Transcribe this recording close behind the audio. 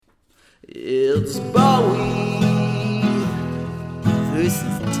It's Bowie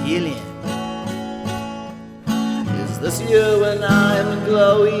versus Dylan. Is this you when I'm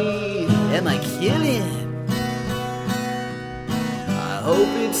glowy? Am I killing? I hope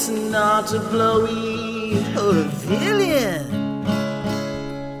it's not a blowy or a villain.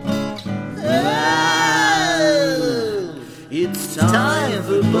 Oh, it's time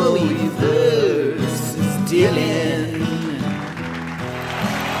for Bowie versus Dylan.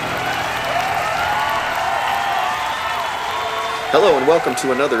 Hello and welcome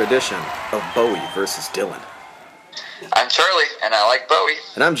to another edition of Bowie versus Dylan. I'm Charlie, and I like Bowie.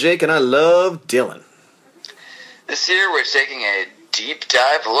 And I'm Jake, and I love Dylan. This year we're taking a deep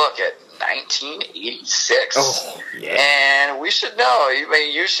dive look at 1986. Oh, yeah. And we should know,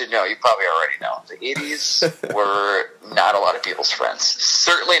 you should know, you probably already know, the 80s were not a lot of people's friends.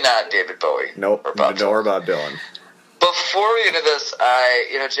 Certainly not David Bowie. Nope, or Bob nor Dylan. Bob Dylan. Before we get into this,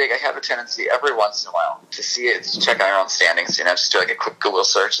 Jake, I have a tendency every once in a while to check on our own standings, just do like a quick Google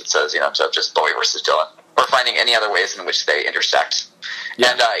search that says, just Bowie versus Dylan, or finding any other ways in which they intersect.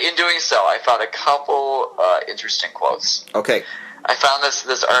 Yeah. And in doing so, I found a couple interesting quotes. Okay. I found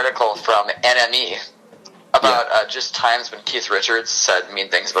this article from NME about just times when Keith Richards said mean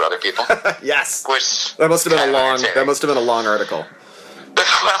things about other people. Yes. Which that must have been a long article.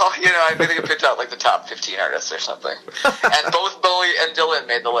 Well, I think it picked out like the top 15 artists or something. And both Bowie and Dylan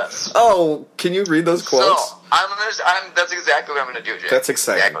made the list. Oh, can you read those quotes? So, that's exactly what I'm going to do, Jake. That's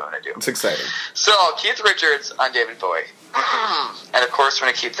exciting. Exactly what I'm going to do. It's exciting. So, Keith Richards on David Bowie. And of course, we're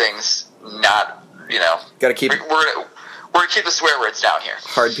going to keep things not, Gotta keep... We're going to keep the swear words down here.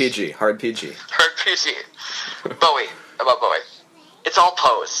 Hard PG. Hard PG. Bowie. About Bowie. It's all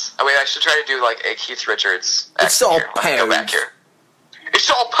pose. I should try to do like a Keith Richards. It's all pose. Go back here. It's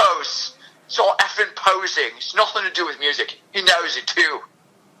all pose. It's all effing posing. It's nothing to do with music. He knows it too.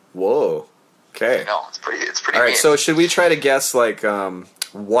 Whoa. Okay. No, it's pretty. All right. mean. So should we try to guess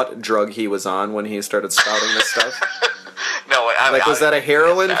what drug he was on when he started spouting this stuff? No. Was that a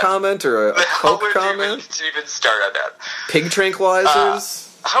heroin comment or a coke comment? Even start on that. Pig tranquilizers.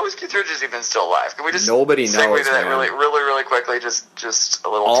 How is Keith Richards even still alive? Can we just nobody segue knows, to that man. really quickly? Just a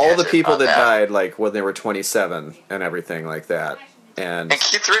little. All the people that died when they were 27 and everything like that. And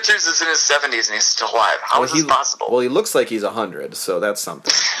Keith Richards is in his 70s and he's still alive. How is this possible? Well, he looks like he's 100, so that's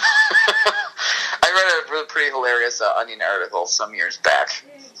something. I read a really pretty hilarious Onion article some years back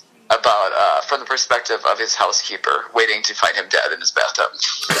about, from the perspective of his housekeeper, waiting to find him dead in his bathtub.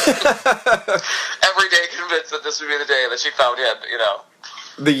 Every day convinced that this would be the day that she found him,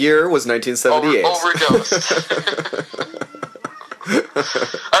 The year was 1978. Overdosed.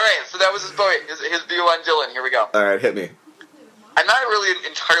 All right, so that was his Bowie, his view on Dylan. Here we go. All right, hit me. I'm not really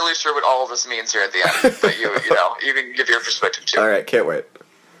entirely sure what all of this means here at the end, but you can give your perspective too. All right, can't wait.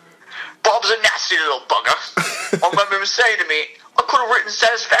 Bob's a nasty little bugger. I remember him saying to me, I could have written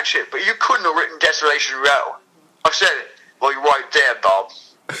Satisfaction, but you couldn't have written Desolation Row. I said, well, you're right there, Bob.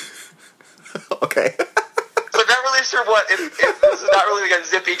 Okay. So I'm not really sure what, this is not really like a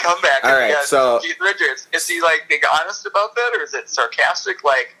zippy comeback. All right, so Keith Richards, is he being honest about that, or is it sarcastic,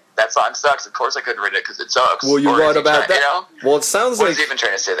 that song sucks, of course I couldn't read it because it sucks? Well, you're right about that. Well, it sounds what is he even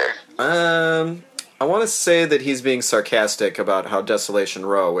trying to say there? I want to say that he's being sarcastic about how Desolation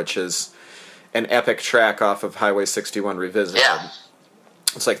Row, which is an epic track off of Highway 61 Revisited. Yeah.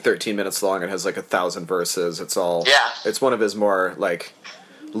 It's 13 minutes long. It has 1,000 verses. It's all. Yeah. It's one of his more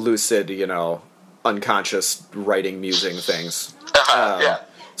lucid, unconscious writing, musing things. Yeah.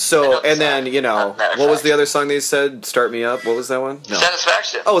 So, and then, what was the other song they said? Start Me Up? What was that one? No.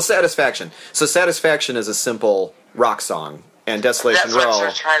 Satisfaction. Oh, Satisfaction. So Satisfaction is a simple rock song, and Desolation Row what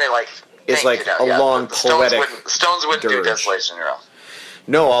I'm trying to, is a long, poetic Stones wouldn't dirge. do Desolation Row.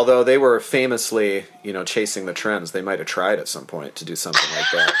 No, although they were famously, chasing the trends. They might have tried at some point to do something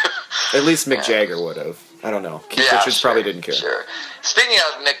like that. At least Mick Jagger would have. I don't know. Keith Richards probably didn't care. Sure. Speaking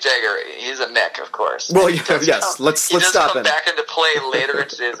of Mick Jagger, he's a Mick, of course. Well, yes. Let's stop come back into play later in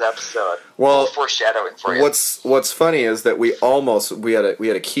today's episode. Well, foreshadowing for you. What's funny is that we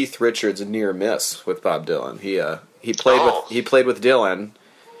had a Keith Richards near miss with Bob Dylan. He played with Dylan.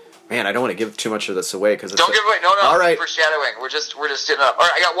 Man, I don't want to give too much of this away because don't give away. No. All right. Foreshadowing. We're just hitting up. All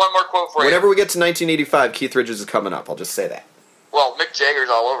right, I got one more quote for you. Whenever we get to 1985, Keith Richards is coming up. I'll just say that. Well, Mick Jagger's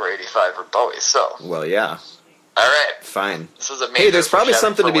all over 85 for Bowie, so. Well, yeah. All right. Fine. This is amazing. Hey, there's probably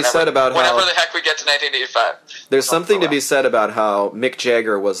something to be said about whenever the heck we get to 1985. There's something to be said about how Mick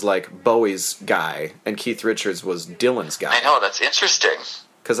Jagger was Bowie's guy and Keith Richards was Dylan's guy. I know, that's interesting.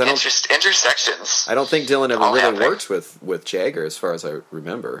 Because intersections. I don't think Dylan ever really worked with Jagger, as far as I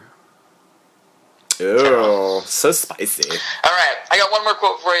remember. Oh, so spicy. All right, I got one more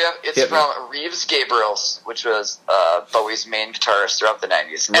quote for you. It's Hit me. from Reeves Gabriels, which was Bowie's main guitarist throughout the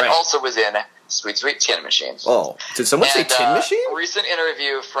 90s, and Right. also was in Sweet Sweet Tin Machine. Oh, did someone say Tin Machine? Recent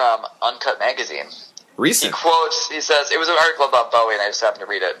interview from Uncut Magazine. Recent. He says, it was an article about Bowie, and I just happened to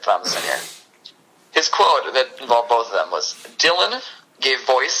read it and found this in here. His quote that involved both of them was, Dylan gave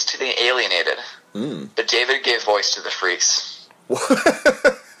voice to the alienated, but David gave voice to the freaks.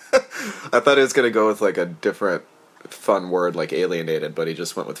 I thought he was going to go with like a different fun word like alienated, but he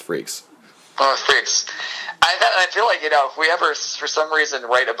just went with freaks. Oh, freaks. I feel like, if we ever, for some reason,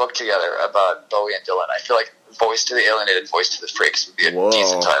 write a book together about Bowie and Dylan, I feel like Voice to the Alienated, Voice to the Freaks would be a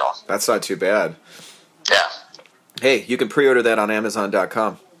decent title. That's not too bad. Yeah. Hey, you can pre-order that on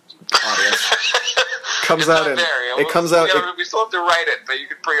Amazon.com. Audience. Comes out in. It comes out. We still have to write it, but you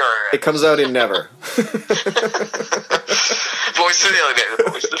can pre-order it. It comes out in never. Voice to the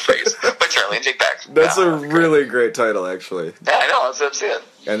Alienated, Voice to the Freaks by Charlie and Jake Beck. That's a really great title, actually. Yeah, I know. That's what I'm saying.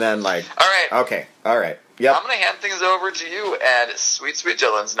 And then, like, all right. Okay, all right. Yep. I'm going to hand things over to you and Sweet Sweet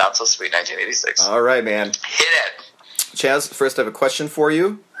Dylan's Not So Sweet 1986. All right, man. Hit it. Chaz, first I have a question for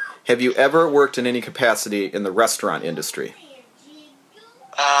you. Have you ever worked in any capacity in the restaurant industry?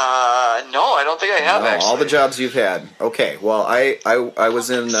 No, I don't think I have, actually. All the jobs you've had. Okay, well, I was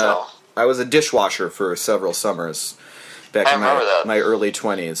in... I was a dishwasher for several summers back in my early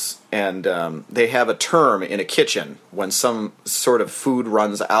 20s. And they have a term in a kitchen when some sort of food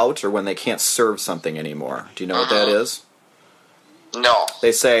runs out or when they can't serve something anymore. Do you know what that is? No.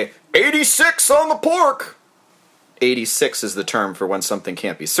 They say, 86 on the pork! 86 is the term for when something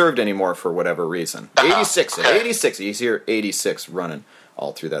can't be served anymore for whatever reason. 86, 86. You hear 86 running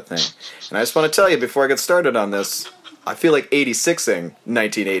all through that thing. And I just want to tell you, before I get started on this, I feel like 86ing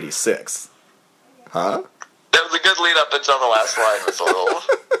 1986. Huh? That was a good lead up until the last line was a little...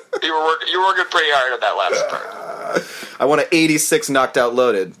 You were working pretty hard on that last part. I want to 86 Knocked Out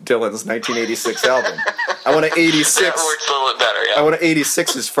Loaded, Dylan's 1986 album. I want to 86... That works a little bit better, yeah. I want to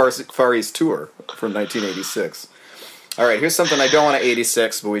 86 his Far East tour from 1986. All right, here's something I don't want to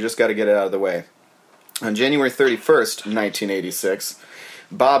 86, but we just got to get it out of the way. On January 31st, 1986,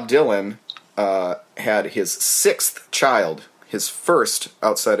 Bob Dylan had his sixth child. His first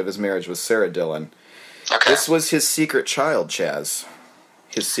outside of his marriage was Sarah Dylan. Okay. This was his secret child, Chaz.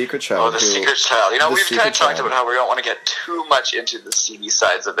 His secret child. Oh, the secret child. We've kind of talked about how we don't want to get too much into the seedy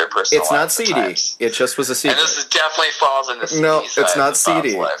sides of their personal life. It's not seedy. It just was a secret. And this definitely falls in the seedy No, side it's not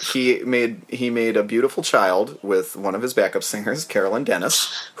seedy. life. He made a beautiful child with one of his backup singers, Carolyn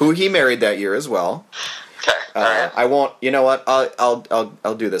Dennis, who he married that year as well. Okay, all right. I won't. You know what?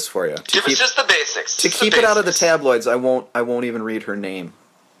 I'll do this for you. Give us just the basics. To keep it out of the tabloids, I won't even read her name.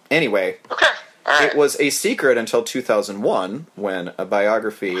 Anyway. Okay. All right. It was a secret until 2001 when a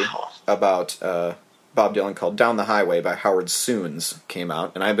biography about Bob Dylan called "Down the Highway" by Howard Soons came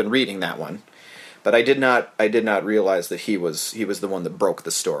out, and I've been reading that one, but I did not realize that he was the one that broke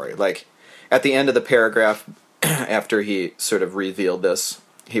the story. Like at the end of the paragraph, after he sort of revealed this,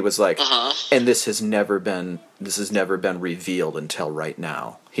 he was like, "And this has never been revealed until right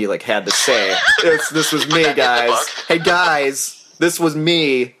now." He like had to say, "This was me, guys. Hey guys, this was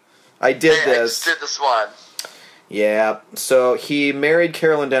me. I did this. I just did this one." Yeah. So he married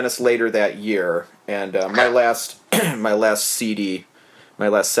Carolyn Dennis later that year, and my last CD, my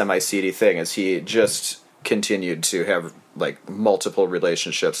last semi-CD thing is he just continued to have like multiple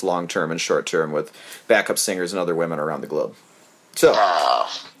relationships, long-term and short-term, with backup singers and other women around the globe. So, Bob.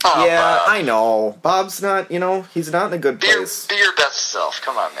 I know. Bob's not, he's not in a good place. Be your best self.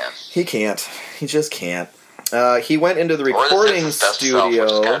 Come on, man. He can't. He just can't. He went into the recording studio.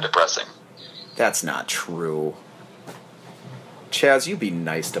 Which is kind of depressing. That's not true. Chaz, you be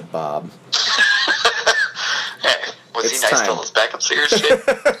nice to Bob. Hey, was he nice to those backup singers? Shit?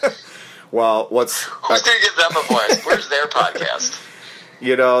 Well, who's going to give them a voice? Where's their podcast?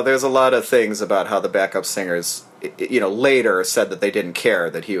 There's a lot of things about how the backup singers, later said that they didn't care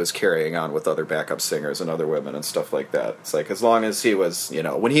that he was carrying on with other backup singers and other women and stuff like that. It's like, as long as he was,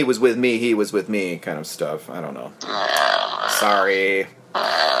 when he was with me, he was with me kind of stuff. I don't know. Sorry.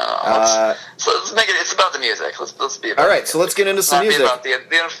 So let's make it, it's about the music. Let's be about all right, so let's get into some music. Be about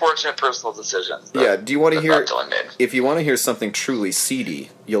the unfortunate personal decisions. Do you want to hear, if you want to hear something truly seedy,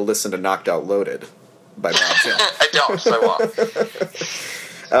 you'll listen to Knocked Out Loaded by Bob Dylan. I don't, so I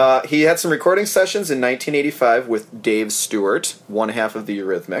won't. He had some recording sessions in 1985 with Dave Stewart, one half of the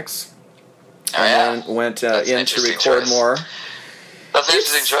Eurythmics, and then went in to record more. That's an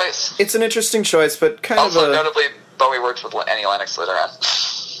interesting choice. It's an interesting choice, but kind also, of a... notably, Bowie worked with Annie Lennox later on.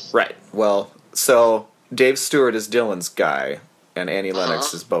 Right. Well, so Dave Stewart is Dylan's guy, and Annie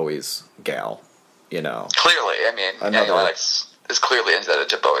Lennox is Bowie's gal. Clearly, I mean, Annie Lennox is clearly indebted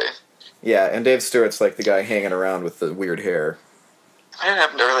to Bowie. Yeah, and Dave Stewart's like the guy hanging around with the weird hair. It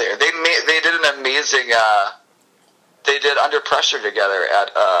happened earlier. They did an amazing. They did Under Pressure together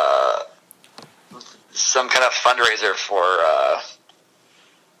at some kind of fundraiser for.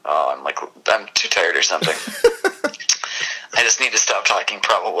 I'm too tired or something. I just need to stop talking.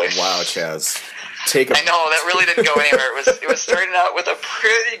 Probably. Wow, Chaz. I know that really didn't go anywhere. It was starting out with a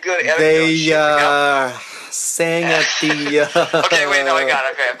pretty good attitude. They sang at the. Okay, wait, no, I got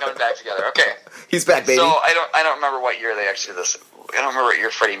it. Okay, I'm coming back together. Okay, he's back, baby. so I don't remember what year they actually did this. I don't remember what year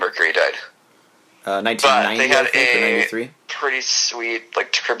Freddie Mercury died. 1990, they had I think, or 93. Pretty sweet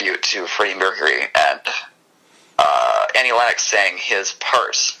tribute to Freddie Mercury, and Annie Lennox sang his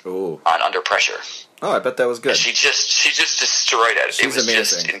part on Under Pressure. Oh, I bet that was good. She just destroyed it. She's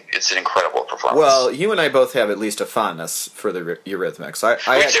amazing. It's an incredible performance. Well, you and I both have at least a fondness for the Eurythmics. I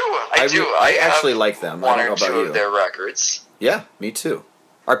do. I actually like them. I don't know about you. One or two of their records. Yeah, me too.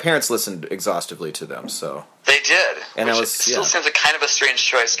 Our parents listened exhaustively to them, so they did. And which still seems like kind of a strange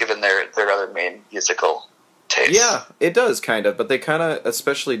choice given their other main musical tastes. Yeah, it does kind of, but they kind of,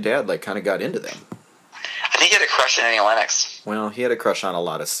 especially Dad, kind of got into them. I think he had a crush on Annie Lennox. Well, he had a crush on a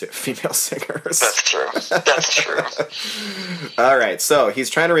lot of female singers. That's true. That's true. All right, so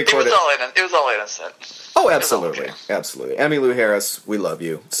he's trying to record it. It was all innocent. Oh, absolutely. Absolutely. Emmylou Harris, we love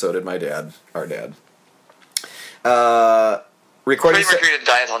you. So did my dad, our dad. Freddie Mercury didn't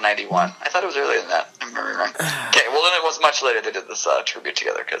die until 91. I thought it was earlier than that. I'm remembering wrong. Okay, well then it was much later they did this tribute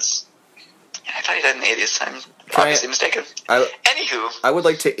together, because I thought he died in the 80s. I'm obviously mistaken. Anywho. I would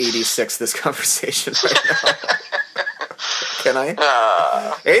like to 86 this conversation right now. Can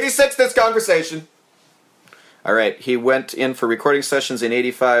I? 86 this conversation. All right, he went in for recording sessions in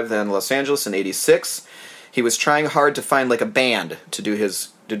 85, then Los Angeles in 86. He was trying hard to find a band to do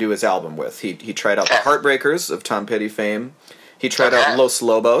his album with. He tried out the Heartbreakers of Tom Petty fame. He tried out Los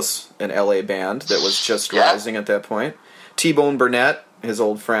Lobos, an LA band that was just rising at that point. T-Bone Burnett, his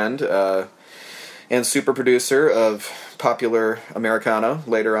old friend, and super producer of popular Americana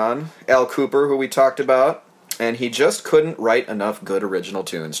later on. Al Cooper, who we talked about. And he just couldn't write enough good original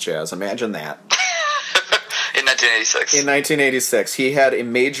tunes, Chaz. Imagine that. In 1986. In 1986. He had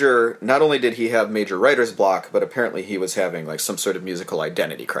not only did he have major writer's block, but apparently he was having some sort of musical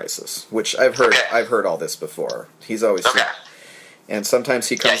identity crisis, which I've heard all this before. He's always... And sometimes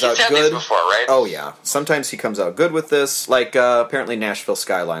he comes out good. Before, right? Oh, yeah. Sometimes he comes out good with this. Apparently Nashville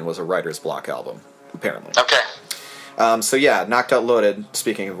Skyline was a writer's block album, apparently. Okay. So, yeah, Knocked Out Loaded,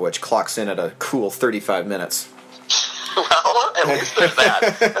 speaking of which, clocks in at a cool 35 minutes. Well, at least there's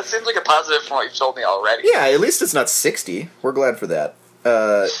that. That seems like a positive from what you've told me already. Yeah, at least it's not 60. We're glad for that.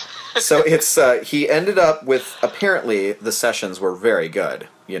 So it's he ended up with, apparently, the sessions were very good,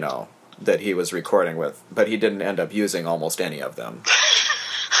 that he was recording with, but he didn't end up using almost any of them.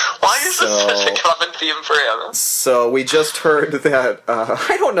 Why is this such a common theme for him? So we just heard that,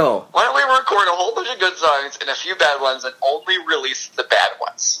 I don't know. Why don't we record a whole bunch of good songs and a few bad ones and only release the bad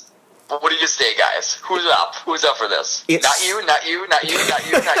ones? What do you say, guys? Who's up? Who's up for this? Not you, not you, not you, not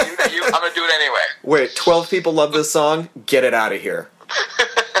you, not you, not you. I'm going to do it anyway. Wait, 12 people love this song? Get it out of here.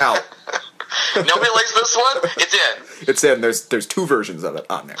 Out. Nobody likes this one? It's in. It's in. There's two versions of it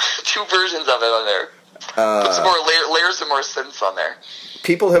on there. Two versions of it on there. Put some more layers and more synths on there.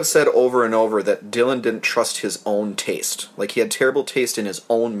 People have said over and over that Dylan didn't trust his own taste. He had terrible taste in his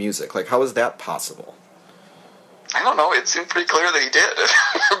own music. How is that possible? I don't know. It seemed pretty clear that he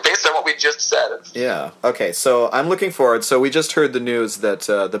did, based on what we just said. Yeah. Okay, so I'm looking forward. So we just heard the news that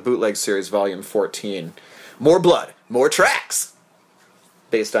the Bootleg Series Volume 14, More Blood, More Tracks,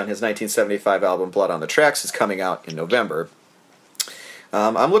 based on his 1975 album Blood on the Tracks, is coming out in November.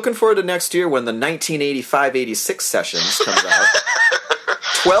 I'm looking forward to next year when the 1985-86 sessions comes out.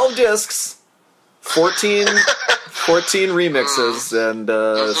 12 discs, 14 remixes, and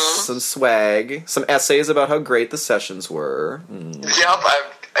some swag, some essays about how great the sessions were. Yep,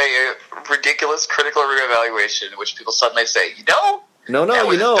 a ridiculous critical reevaluation in which people suddenly say, No, that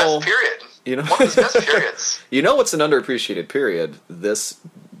was his best period. One of his best periods. What's an underappreciated period? This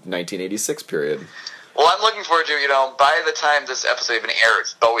 1986 period. Well, I'm looking forward to, by the time this episode even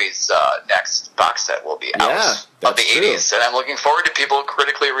airs, Bowie's next box set will be out of the 80s. And I'm looking forward to people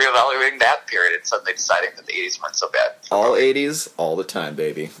critically reevaluating that period and suddenly deciding that the 80s weren't so bad. All 80s, all the time,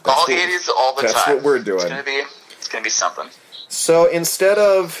 baby. 80s, all the time. That's what we're doing. It's gonna be something. So instead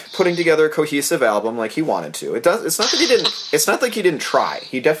of putting together a cohesive album like he wanted to, it's not like he didn't try.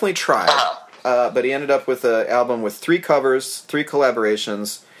 He definitely tried. But he ended up with an album with 3 covers, 3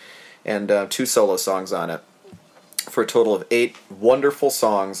 collaborations, and 2 solo songs on it, for a total of 8 wonderful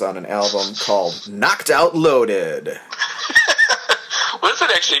songs on an album called Knocked Out Loaded. does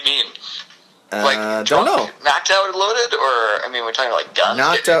it actually mean? Like, don't know. Knocked out and loaded, or I mean, we're talking like guns.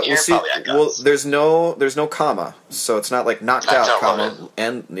 Knocked out. We'll see. Well, there's no comma, so it's not like knocked out comma loaded.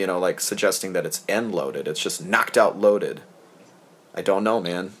 And like suggesting that it's end loaded. It's just knocked out loaded. I don't know,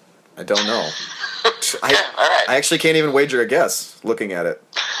 man. I don't know. All right. I actually can't even wager a guess looking at it.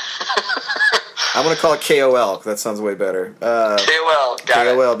 I'm gonna call it KOL. That sounds way better. KOL, got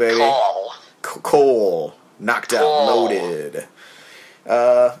KOL, it. baby. Cole, knocked out, loaded.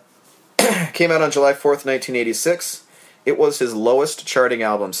 Came out on July 4th, 1986. It was his lowest charting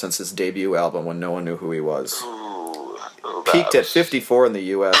album since his debut album when no one knew who he was. Ooh, Peaked at 54 in the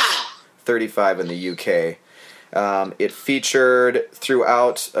US, 35 in the UK. It featured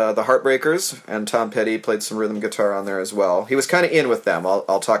throughout the Heartbreakers, and Tom Petty played some rhythm guitar on there as well. He was kind of in with them.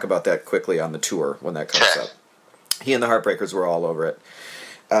 I'll talk about that quickly on the tour when that comes up. He and the Heartbreakers were all over it.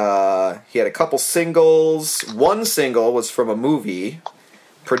 He had a couple singles. One single was from a movie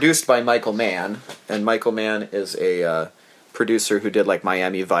produced by Michael Mann, and Michael Mann is a producer who did like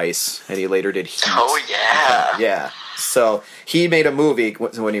Miami Vice, and he later did Heat. Oh, yeah. Yeah. So he made a movie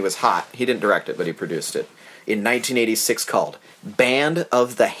when he was hot. He didn't direct it, but he produced it. In 1986 called Band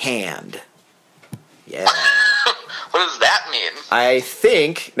of the Hand. Yeah. What does that mean? I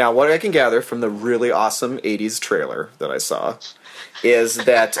think, now what I can gather from the really awesome 80s trailer that I saw is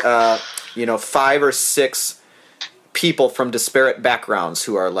that, 5 or 6 people from disparate backgrounds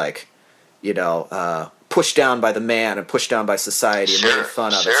who are like, pushed down by the man and pushed down by society and made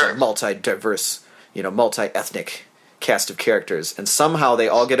fun of. It's a multi-diverse, multi-ethnic cast of characters. And somehow they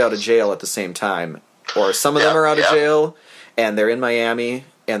all get out of jail at the same time. Or some of them are out of jail, and they're in Miami,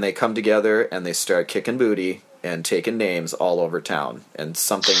 and they come together, and they start kicking booty and taking names all over town. And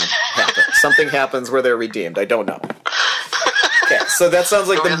something happens. Something happens where they're redeemed. I don't know. Okay, so that sounds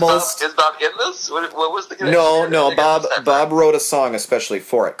like the most... Is Bob in this? What was the connection? No, Bob wrote a song especially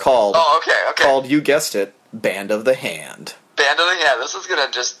for it called... Oh, okay. Called, you guessed it, Band of the Hand. Band of the Hand. This is going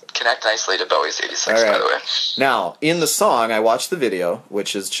to just connect nicely to Bowie's 86, right. By the way. Now, in the song, I watched the video,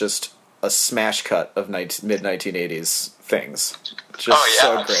 which is just... a smash cut of mid-1980s things. Just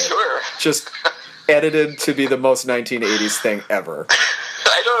so great. Sure. Just edited to be the most 1980s thing ever.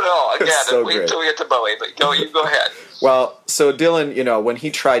 I don't know. Again, so wait great. until we get to Bowie, but you go ahead. Well, so Dylan, when he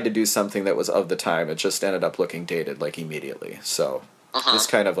tried to do something that was of the time, it just ended up looking dated, like, immediately. So, it's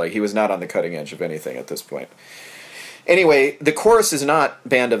kind of like he was not on the cutting edge of anything at this point. Anyway, the chorus is not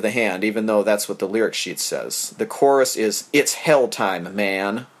Band of the Hand, even though that's what the lyric sheet says. The chorus is, it's hell time,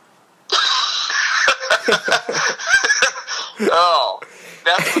 man. Oh,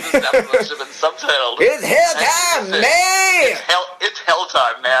 that's what this episode should have been subtitled. It's hell time, man! It's hell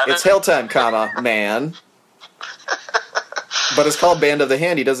time, man. It's hell time, man. But it's called Band of the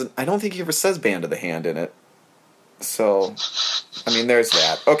Hand. I don't think he ever says Band of the Hand in it. So, there's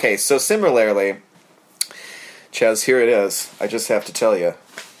that. Okay, so similarly, Chaz, here it is. I just have to tell you.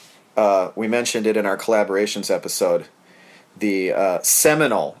 We mentioned it in our collaborations episode. The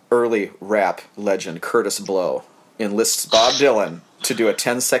seminal early rap legend Curtis Blow enlists Bob Dylan to do a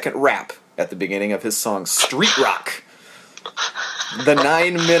 10-second rap at the beginning of his song Street Rock. The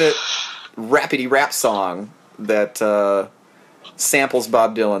 9-minute rappity rap song that samples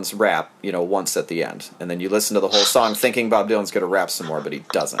Bob Dylan's rap, once at the end. And then you listen to the whole song thinking Bob Dylan's going to rap some more, but he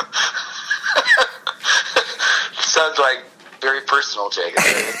doesn't. Sounds like very personal, Jake.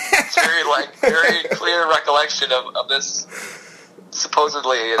 It's very clear recollection of this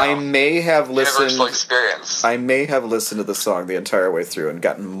supposedly I may have universal experience. I may have listened to the song the entire way through and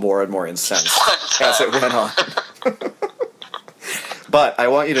gotten more and more incensed as it went on. But I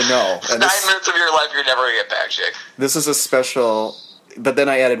want you to know... 9 minutes of your life you're never going to get back, Jake. This is a special... But then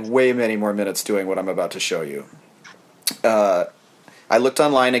I added way many more minutes doing what I'm about to show you. I looked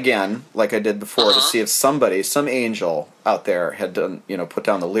online again, like I did before, to see if some angel out there had done, put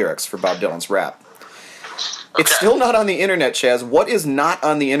down the lyrics for Bob Dylan's rap. Okay. It's still not on the internet, Chaz. What is not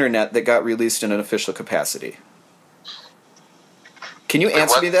on the internet that got released in an official capacity? Can you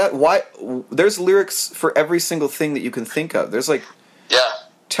answer me that? Why? There's lyrics for every single thing that you can think of. There's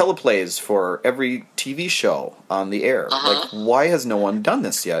teleplays for every TV show on the air. Like, why has no one done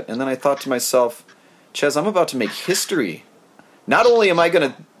this yet? And then I thought to myself, Chaz, I'm about to make history. Not only am I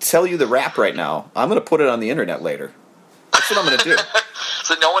going to tell you the rap right now, I'm going to put it on the internet later. That's what I'm going to do.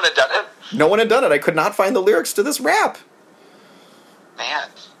 So no one had done it? No one had done it. I could not find the lyrics to this rap. Man.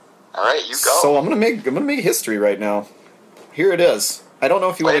 All right, you go. So I'm going to make history right now. Here it is. I don't know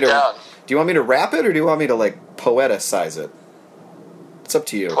if you want me to... Do you want me to rap it, or do you want me to, poeticize it? It's up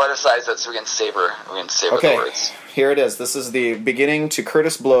to you. Poeticize it so we can savor the words. Here it is. This is the beginning to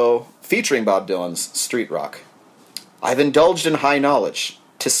Curtis Blow featuring Bob Dylan's Street Rock. I've indulged in high knowledge,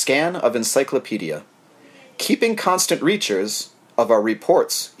 to scan of encyclopedia, keeping constant reachers of our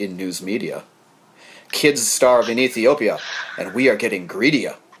reports in news media. Kids starve in Ethiopia, and we are getting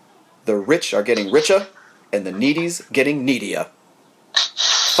greedier. The rich are getting richer, and the needies getting needier.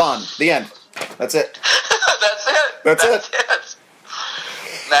 Fun. The end. That's it. That's it. That's it.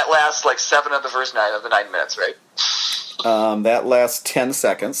 And that lasts like 7 of the first 9 of the 9 minutes, right? That lasts 10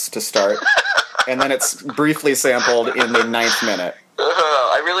 seconds to start, and then it's briefly sampled in the 9th minute.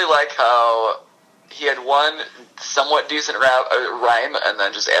 I really like how he had one somewhat decent rhyme, and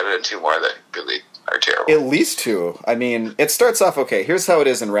then just added in 2 more that really are terrible. At least 2. I mean, it starts off okay. Here's how it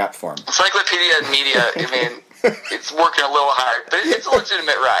is in rap form. Encyclopedia and media, I mean, it's working a little hard, but it's a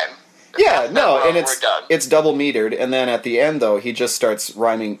legitimate rhyme. Yeah, no, and we're done. it's double metered, and then at the end, though, he just starts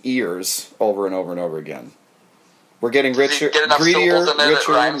rhyming ears over and over and over again. We're getting richer, greedier,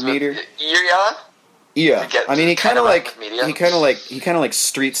 richer, meter. Yeah, I mean, he kind of like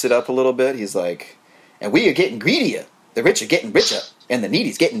streets it up a little bit. He's like, and we are getting greedier. The rich are getting richer, and the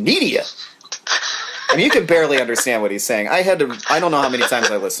needy's getting needier. I mean, you can barely understand what he's saying. I don't know how many times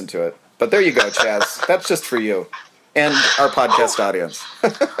I listened to it, but there you go, Chaz. That's just for you and our podcast audience.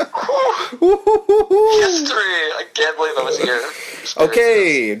 History! I can't believe I was here.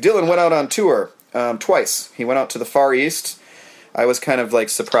 Okay, Dylan went out on tour twice. He went out to the Far East. I was kind of like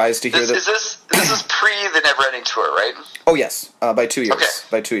surprised to hear that. This is pre the Never-Ending Tour, right? Oh yes, by 2 years. Okay.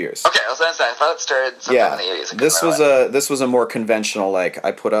 By 2 years. Okay, I was gonna say I thought it started sometime in the 80s. This was a more conventional, like,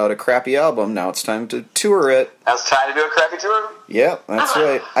 I put out a crappy album, now it's time to tour it. Now it's time to do a crappy tour? Yeah, that's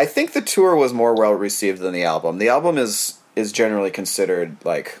right. I think the tour was more well received than the album. The album is generally considered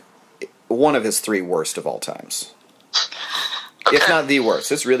like one of his 3 worst of all times. Okay. If not the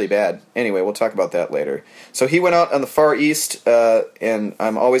worst. It's really bad. Anyway, we'll talk about that later. So he went out on the Far East, and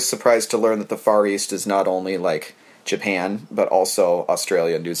I'm always surprised to learn that the Far East is not only, like, Japan, but also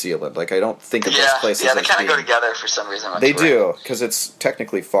Australia and New Zealand. Like, I don't think of those places as they kind of go together for some reason. They do, because it's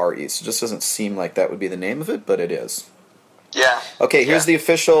technically Far East. It just doesn't seem like that would be the name of it, but it is. Yeah. Okay, here's the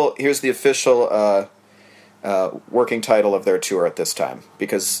official working title of their tour at this time,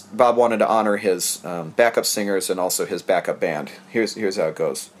 because Bob wanted to honor his backup singers and also his backup band. Here's how it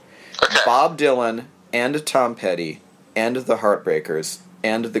goes. Okay. Bob Dylan and Tom Petty and the Heartbreakers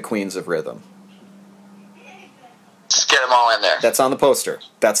and the Queens of Rhythm. Just get them all in there. That's on the poster.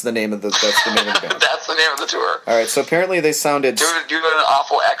 That's the name of the band. That's the name of the tour. All right, so apparently they sounded... Do you have an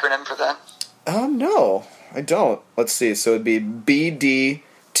awful acronym for that? No, I don't. Let's see. So it'd be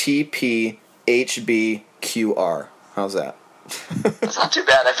BDTPHBQR. How's that? That's not too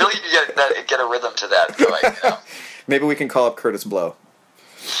bad. I feel like you get a rhythm to that going, you know? Maybe we can call up Curtis Blow.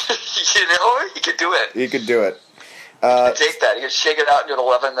 You know, he could do it. He could do it. He could take that. He could shake it out and do an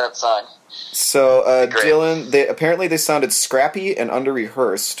 11-minute song. So Dylan, they sounded scrappy and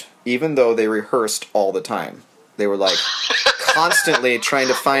under-rehearsed, even though they rehearsed all the time. They were like constantly trying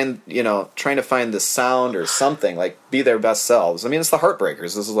to find the sound or something, like be their best selves. I mean, it's the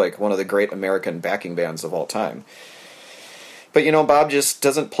Heartbreakers. This is like one of the great American backing bands of all time. But, Bob just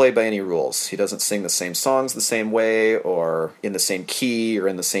doesn't play by any rules. He doesn't sing the same songs the same way or in the same key or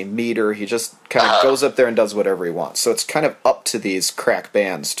in the same meter. He just kind of goes up there and does whatever he wants. So it's kind of up to these crack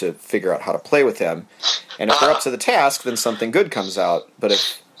bands to figure out how to play with him. And if they're up to the task, then something good comes out. But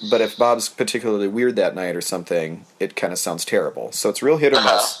if Bob's particularly weird that night or something, it kind of sounds terrible. So it's real hit or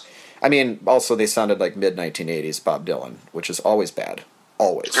miss. I mean, also they sounded like mid-1980s Bob Dylan, which is always bad.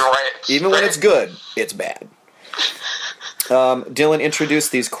 Always. You're right. Even when it's good, it's bad. Dylan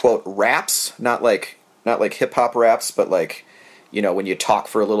introduced these, quote, raps, not like hip-hop raps, but like, when you talk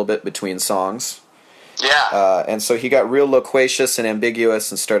for a little bit between songs. Yeah. And so he got real loquacious and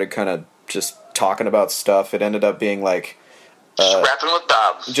ambiguous and started kind of just talking about stuff. It ended up being like... rapping with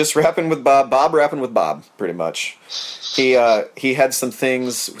Bob. Just rapping with Bob. Bob rapping with Bob, pretty much. He had some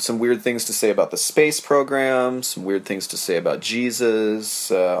weird things to say about the space program, some weird things to say about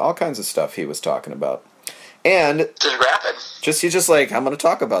Jesus, all kinds of stuff he was talking about. And just rapping. He's just like, I'm going to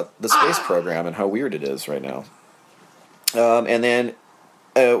talk about the space program and how weird it is right now. And then,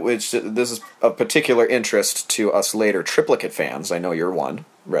 which this is of particular interest to us later triplicate fans. I know you're one,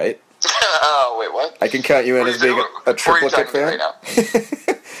 right? Oh, wait, what? I can count you in as being a triplicate fan. Right now?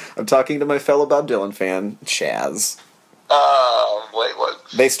 I'm talking to my fellow Bob Dylan fan, Chaz. Wait, what?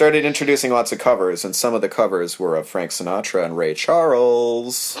 They started introducing lots of covers, and some of the covers were of Frank Sinatra and Ray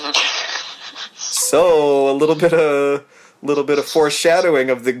Charles. So a little bit of foreshadowing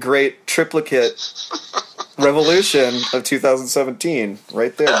of the great triplicate revolution of 2017,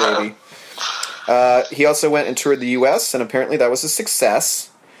 right there, baby. He also went and toured the U.S., and apparently that was a success.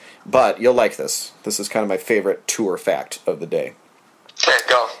 But you'll like this. This is kind of my favorite tour fact of the day. Okay,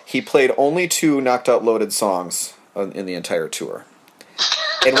 go. He played only 2 Knocked Out Loaded songs in the entire tour.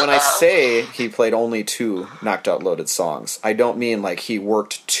 And when I say he played only 2 Knocked Out Loaded songs, I don't mean like he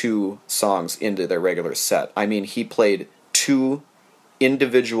worked 2 songs into their regular set. I mean he played 2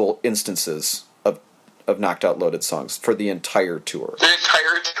 individual instances of Knocked Out Loaded songs for the entire tour. The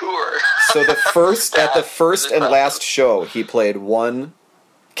entire tour. So the first at the first and last show, he played 1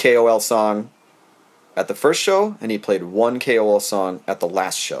 KOL song at the first show, and he played 1 KOL song at the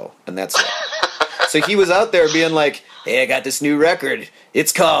last show, and that's it. So he was out there being like, "Hey, I got this new record.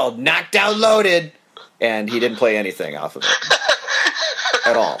 It's called Knocked Out Loaded," and he didn't play anything off of it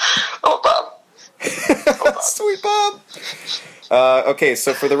at all. Oh, Bob. Sweet Bob. Okay,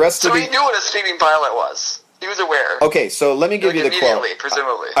 so for the rest of So the... he knew what a steaming pilot was. He was aware. Okay, so let me give you the quote. Immediately,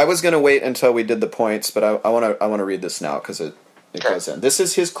 presumably. I was going to wait until we did the points, but I want to read this now because it goes in. This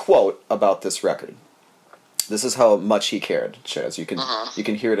is his quote about this record. This is how much he cared, Chaz. You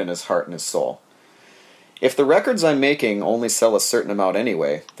can hear it in his heart and his soul. "If the records I'm making only sell a certain amount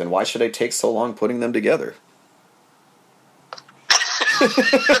anyway, then why should I take so long putting them together?"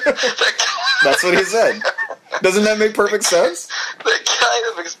 That's what he said. Doesn't that make perfect sense? That kind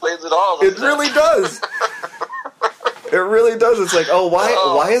of explains it all. It really does. It really does. It's like,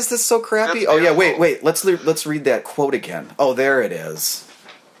 why is this so crappy? Oh yeah, wait. Let's read that quote again. Oh, there it is.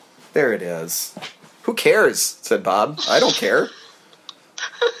 There it is. "Who cares?" said Bob. "I don't care."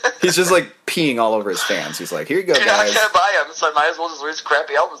 He's just like peeing all over his fans. He's like, "Here you go, You're not guys. going to buy them, so I might as well just release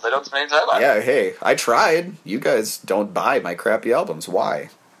crappy albums I don't spend any time on. Yeah, hey, I tried. You guys don't buy my crappy albums. Why?"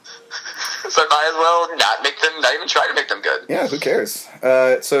 So I might as well not even try to make them good. Yeah, who cares?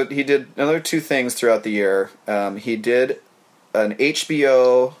 So he did another 2 things throughout the year. He did an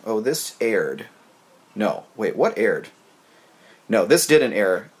HBO... Oh, this aired. No, wait, what aired? No, this didn't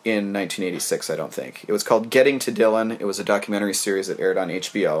air in 1986, I don't think. It was called Getting to Dylan. It was a documentary series that aired on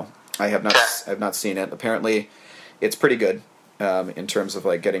HBO. I have not seen it. Apparently, it's pretty good in terms of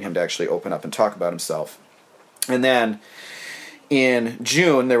like getting him to actually open up and talk about himself. And then in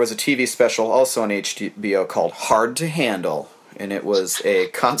June, there was a TV special also on HBO called Hard to Handle, and it was a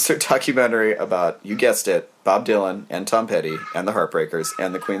concert documentary about, you guessed it, Bob Dylan and Tom Petty and the Heartbreakers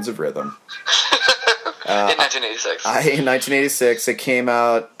and the Queens of Rhythm. In 1986. In 1986, it came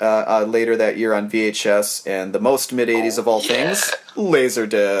out later that year on VHS, and the most mid-'80s of all things,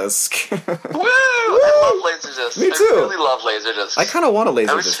 Laserdisc. Woo! I love Laserdisc. Me too. I really love Laserdisc. I kind of want a Laserdisc.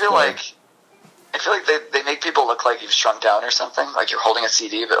 I always feel like they make people look like you've shrunk down or something. Like you're holding a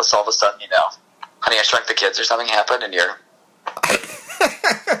CD, but all of a sudden, Honey, I Shrunk the Kids or something happened, and you're...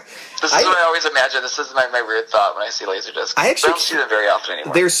 This is what I always imagine. This is my weird thought when I see Laserdisc. I don't see them very often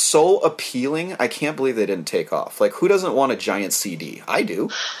anymore. They're so appealing. I can't believe they didn't take off. Like, who doesn't want a giant CD? I do.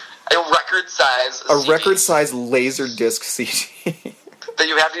 A record-size A CD. record-size Laserdisc CD. That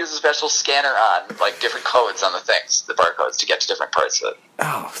you have to use a special scanner on, like different codes on the things, the barcodes, to get to different parts of it.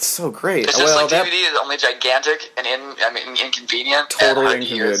 Oh, it's so great. It's just DVD is only gigantic and inconvenient. Totally and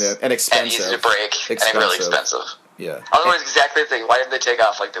inconvenient and expensive. And easy to break and really expensive. Yeah. Otherwise, exactly the thing. Why did they take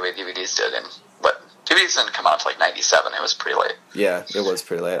off like the way DVDs did? And DVDs didn't come out until like 97. It was pretty late. Yeah, it was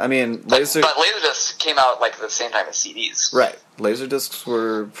pretty late. I mean, but Laserdisc came out like at the same time as CDs. Right. Laserdiscs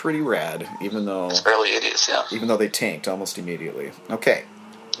were pretty rad, even though... It's early 80s, yeah. Even though they tanked almost immediately. Okay.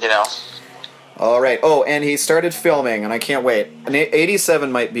 All right. Oh, and he started filming, and I can't wait. And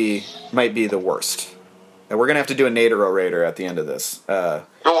 87 might be the worst. And we're going to have to do a Nader Orator at the end of this.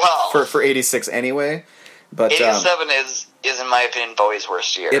 For 86 anyway. But 87 is in my opinion Bowie's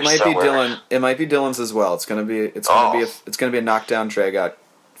worst year. It might be Dylan. It might be Dylan's as well. It's gonna be a knockdown, drag out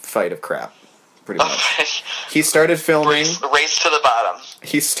fight of crap. Pretty much. He started filming. Race to the bottom.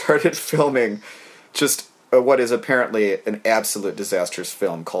 He started filming just what is apparently an absolute disastrous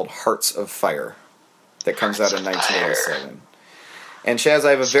film called Hearts of Fire that comes out in 1987. And Chaz,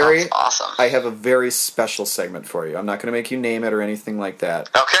 I have a very special segment for you. I'm not going to make you name it or anything like that.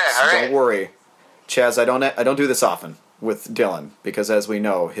 Okay, so all right. Don't worry. Chaz, I don't do this often with Dylan because, as we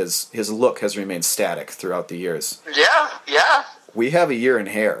know, his look has remained static throughout the years. Yeah. We have a year in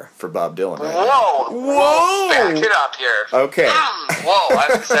hair for Bob Dylan right Whoa! Back it up here. Okay. Whoa,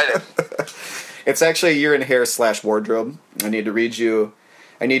 I'm excited. It's actually a year in hair / wardrobe. I need to read you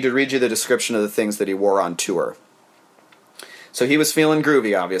the description of the things that he wore on tour. So he was feeling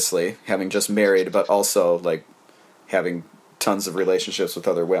groovy, obviously, having just married, but also like having tons of relationships with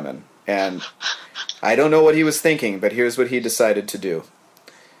other women. And I don't know what he was thinking, but here's what he decided to do.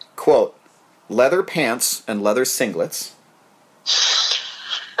 Quote, leather pants and leather singlets,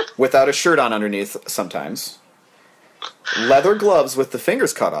 without a shirt on underneath sometimes, leather gloves with the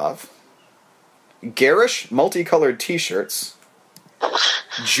fingers cut off, garish multicolored t-shirts,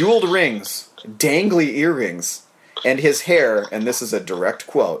 jeweled rings, dangly earrings, and his hair, and this is a direct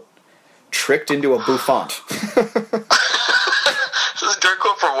quote, tricked into a bouffant. This is a direct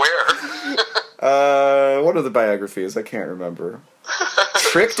quote from where? What are the biographies? I can't remember.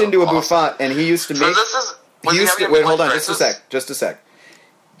 Tricked into a bouffant, and he used to make... Wait, hold on, just a sec.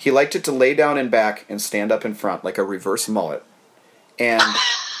 He liked it to lay down and back and stand up in front, like a reverse mullet. And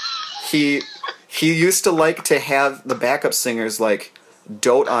he used to like to have the backup singers, like,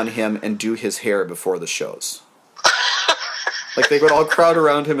 dote on him and do his hair before the shows. Like, they would all crowd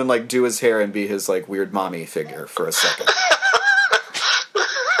around him and, like, do his hair and be his, like, weird mommy figure for a second.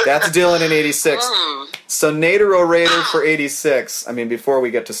 That's Dylan in 86. So Nader O'Rader for 86. I mean, before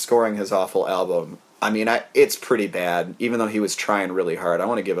we get to scoring his awful album, I mean, it's pretty bad. Even though he was trying really hard, I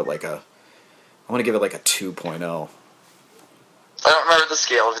want to give it like a 2.0. I don't remember the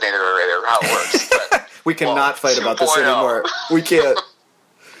scale of Nader O'Rader, how it works. But, we cannot fight about this anymore. We can't.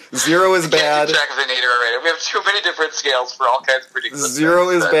 0 is bad. Keep track of the Nader O'Rader. We have too many different scales for all kinds of ridiculous 0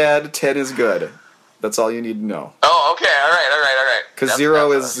 is bad. 10 is good. That's all you need to know. Oh, okay. All right. Because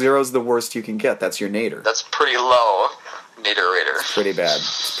 0 is the worst you can get. That's your Nader. That's pretty low, Nader Raider. It's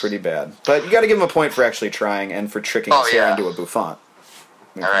pretty bad. But you got to give him a point for actually trying and for tricking his hair into a bouffant.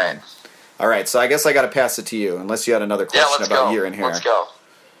 Okay. All right. So I guess I got to pass it to you, unless you had another question about year and hair. Let's go. All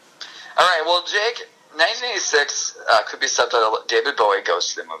right. Well, Jake, 1986 could be subtitled "David Bowie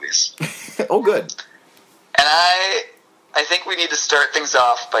Goes to the Movies." Oh, good. And I think we need to start things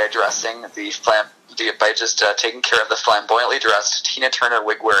off by addressing by just taking care of the flamboyantly dressed Tina Turner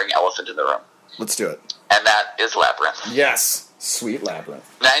wig-wearing elephant in the room. Let's do it. And that is Labyrinth. Yes. Sweet Labyrinth.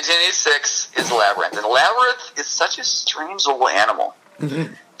 1986 is Labyrinth. And Labyrinth is such a strange little animal.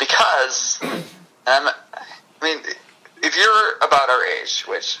 Mm-hmm. Because, I mean, if you're about our age,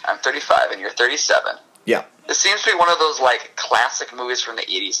 which I'm 35 and you're 37, yeah, it seems to be one of those, like, classic movies from the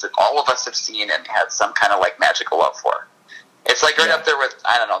 80s that all of us have seen and had some kind of, like, magical love for. It's like right up there with,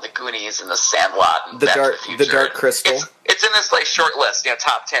 I don't know, The Goonies and The Sandlot and Back to the Future. The Dark Crystal. It's in this like short list,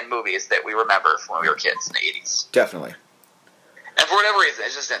 top 10 movies that we remember from when we were kids in the 80s. Definitely. And for whatever reason,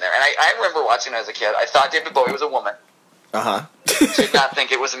 it's just in there. And I remember watching it as a kid. I thought David Bowie was a woman. Uh-huh. Did not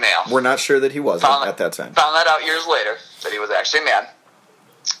think it was a male. We're not sure that he wasn't at that time. Found that out years later, that he was actually a man.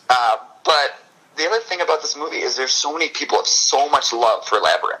 But the other thing about this movie is there's so many people have so much love for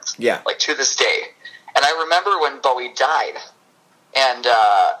Labyrinth. Yeah. Like, to this day. And I remember when Bowie died, and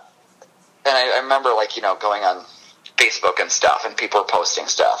I remember, like, going on Facebook and stuff, and people were posting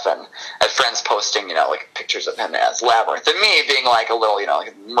stuff, and I had friends posting, like, pictures of him as Labyrinth, and me being, like, a little,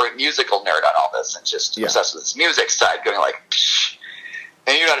 like a musical nerd on all this, and just obsessed with this music side, going like, psh,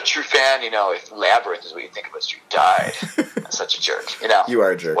 and you're not a true fan, if Labyrinth is what you think of us, you died. I'm such a jerk, You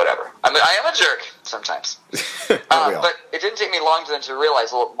are a jerk. Whatever. I am a jerk sometimes. But it didn't take me long to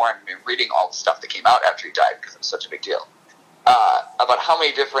realize a little more, reading all the stuff that came out after he died, because it was such a big deal, about how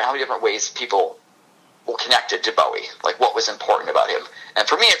many different ways people were connected to Bowie, like what was important about him. And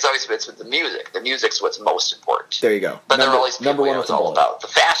for me, it's with the music. The music's what's most important. There you go. But there are all these people, it's all about the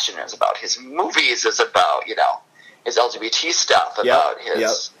fashion, it's about his movies, it's about, his LGBT stuff, about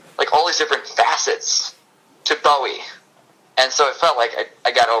his, like, all these different facets to Bowie. And so it felt like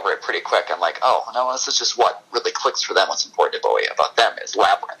I got over it pretty quick. I'm like, oh, no, this is just what really clicks for them. What's important to Bowie about them is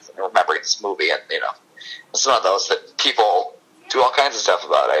Labyrinth, and remembering this movie, and, it's one of those that people do all kinds of stuff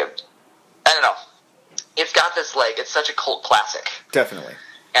about. I don't know. It's got this, like, it's such a cult classic. Definitely.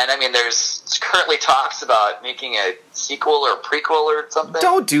 And, I mean, there's currently talks about making a sequel or a prequel or something.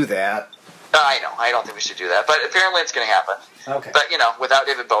 Don't do that. I know. I don't think we should do that. But apparently it's going to happen. Okay. But, without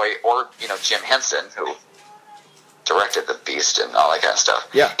David Bowie or, Jim Henson, who directed The Beast and all that kind of stuff.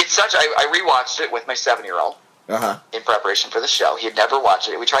 Yeah. It's such... I rewatched it with my 7-year-old. Uh-huh. In preparation for the show. He had never watched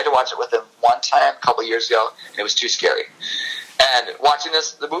it. We tried to watch it with him one time a couple years ago, and it was too scary. And watching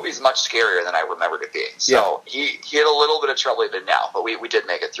the movie is much scarier than I remembered it being. So he had a little bit of trouble even now, but we did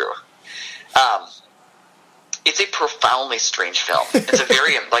make it through. It's a profoundly strange film. It's a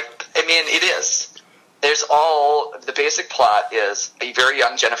very, it is. The basic plot is a very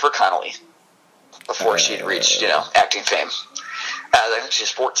young Jennifer Connelly before she'd reached, acting fame. I think she's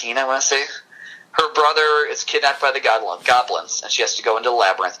 14, I want to say. Her brother is kidnapped by the goblins, and she has to go into the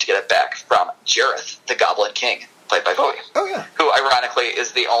labyrinth to get it back from Jareth, the Goblin King, played by Bowie. Oh, yeah. Who, ironically,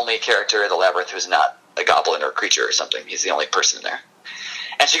 is the only character in the labyrinth who's not a goblin or a creature or something. He's the only person in there.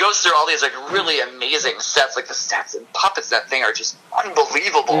 And she goes through all these, like, really amazing sets. Like, the sets and puppets in that thing are just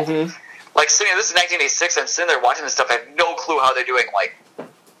unbelievable. Mm-hmm. Like, this is 1986, I'm sitting there watching this stuff, I have no clue how they're doing, like,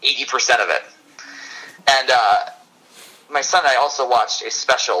 80% of it. And, my son and I also watched a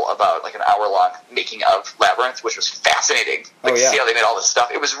special about like an hour-long making of Labyrinth, which was fascinating. Like, to see how they made all this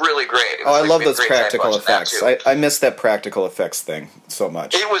stuff. It was really great. It was, I love those practical effects. I miss that practical effects thing so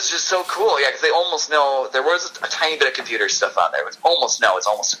much. It was just so cool, yeah, because they almost know there was a tiny bit of computer stuff on there. It's almost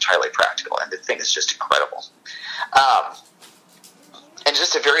entirely practical, and the thing is just incredible. And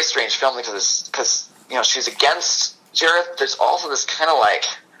just a very strange film because she's against Jareth. There's also this kind of like,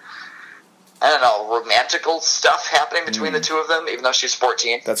 I don't know, romantical stuff happening between the two of them, even though she's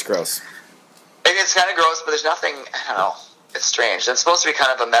 14. That's gross. I mean, it's kind of gross, but there's nothing, I don't know, it's strange. It's supposed to be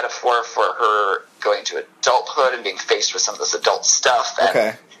kind of a metaphor for her going to adulthood and being faced with some of this adult stuff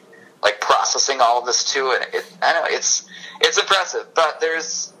and like processing all of this too. And I don't know, it's impressive, but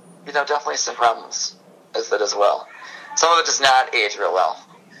there's definitely some problems with it as well. Some of it does not age real well.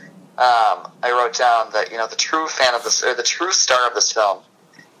 I wrote down that the true fan of this, or the true star of this film,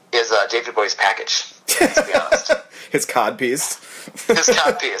 is David Bowie's package. To be honest, his codpiece. His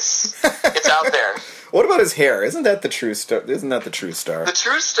codpiece. It's out there. What about his hair? Isn't that the true star? The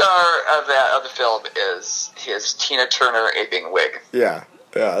true star of the film is his Tina Turner aping wig. Yeah,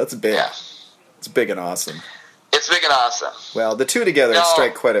 that's big. Yeah. It's big and awesome. It's big and awesome. Well, the two together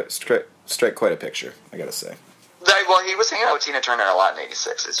strike quite a picture, I gotta say. Well, he was hanging out with Tina Turner a lot in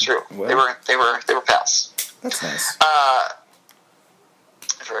 '86. It's true. Well, they were pals. That's nice.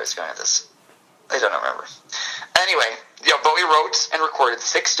 Where I was going with this, I don't remember. Anyway, Bowie wrote and recorded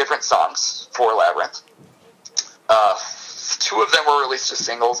 6 different songs for Labyrinth. 2 of them were released as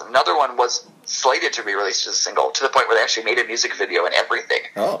singles. Another one was slated to be released as a single, to the point where they actually made a music video and everything,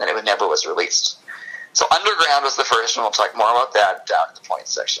 and it never was released. So Underground was the first one. We'll talk more about that down in the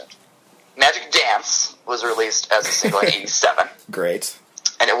points section. Magic Dance was released as a single in '87. Great.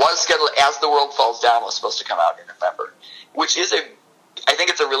 And it was scheduled, As the World Falls Down was supposed to come out in November, which is I think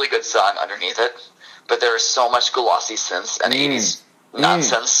it's a really good song underneath it, but there is so much glossy synths and 80s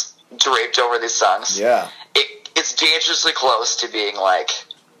nonsense draped over these songs. Yeah. It's dangerously close to being like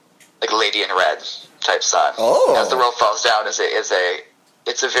Lady in Red type song. Oh. As the World Falls Down it's a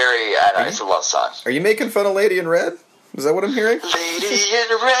very, it's a love song. Are you making fun of Lady in Red? Is that what I'm hearing? Lady in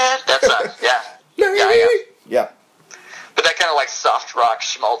Red. That song, yeah. Yeah. But that kind of like soft rock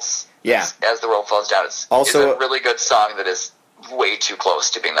schmaltz. Yeah. As the World Falls Down. It's a really good song that is way too close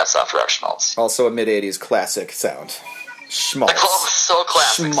to being that soft rock schmaltz. Also a mid-'80s classic sound. Schmaltz. So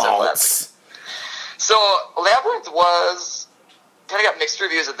classic. Schmaltz. So Labyrinth kind of got mixed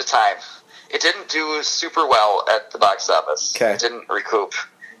reviews at the time. It didn't do super well at the box office. Okay. It didn't recoup.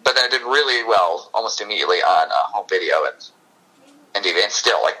 But then it did really well almost immediately on home video and DVD. And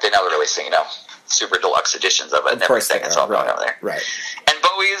still, they're now releasing, super deluxe editions of it and everything. It's all going over there. Right. And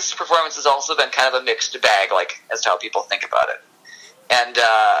Bowie's performance has also been kind of a mixed bag, as to how people think about it. And,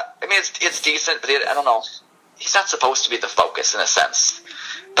 it's decent, but I don't know. He's not supposed to be the focus in a sense.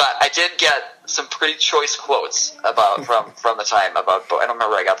 But I did get some pretty choice quotes from the time about Bowie. I don't remember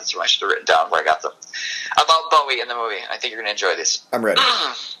where I got this from. I should have written down where I got them. About Bowie in the movie. I think you're going to enjoy these. I'm ready.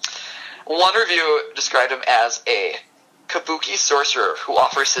 One review described him as a kabuki sorcerer who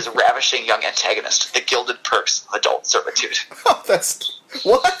offers his ravishing young antagonist the gilded perks of adult servitude. Oh, that's...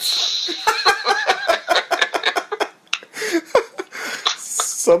 What?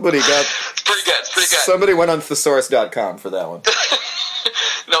 Somebody got... It's pretty good. Somebody went on thesaurus.com for that one.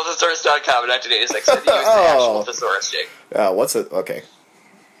 No, thesaurus.com in 1986 said he used the actual thesaurus, Jake. What's it? Okay.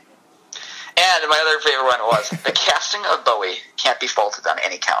 And my other favorite one was, the casting of Bowie can't be faulted on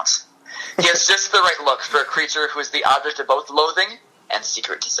any counts. He has just the right look for a creature who is the object of both loathing and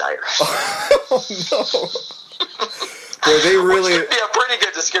secret desire. Oh, no. Boy, they really... Which would be a pretty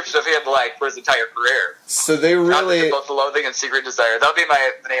good description of him, for his entire career. So they really... Object of both loathing and secret desire. That would be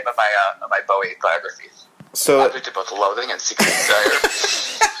the name of my Bowie biography. So... Object of both loathing and secret desire.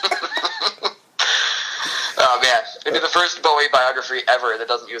 Oh, man. It'd be the first Bowie biography ever that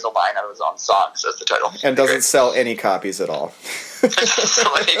doesn't use a line out of his own songs as the title. And doesn't sell any copies at all. Doesn't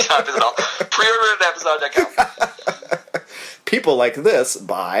sell any copies at all. Pre-order at Amazon.com. People like this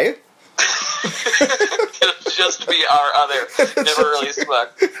buy... It'll just be our other never released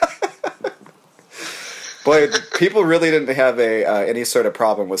book. Boy, people really didn't have any sort of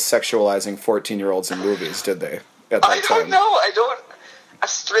problem with sexualizing 14-year-olds in movies, did they? At that I don't time? know.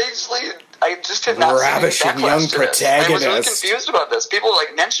 Strangely, I just have not ravishing seen any young backlash to this. I was really protagonist. confused about this. People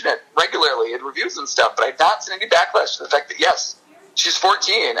mention it regularly in reviews and stuff, but I've not seen any backlash to the fact that yes, she's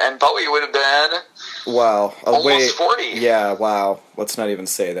 14 and Bowie would have been almost 40. Yeah, wow. Let's not even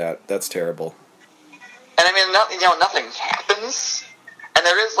say that. That's terrible. And nothing happens. And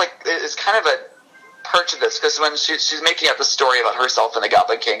there is it's kind of a part to this because when she's making up the story about herself and the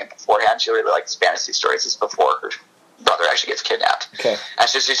Goblin King, and beforehand she really likes fantasy stories. It's before her brother actually gets kidnapped. Okay. And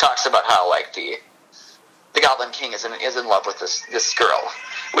she talks about how like the Goblin King is in love with this girl,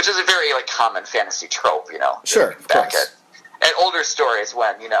 which is a very like common fantasy trope, you know. Sure, of back course. at older stories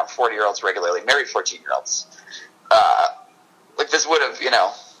when 40-year-olds regularly married 14-year-olds. Like this would have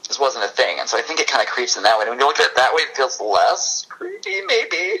this wasn't a thing, and so I think it kind of creeps in that way. And when you look at it that way, it feels less creepy,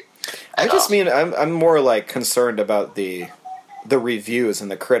 maybe. I'm more like concerned about the reviews and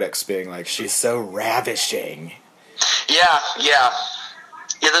the critics being like, she's so ravishing. Yeah.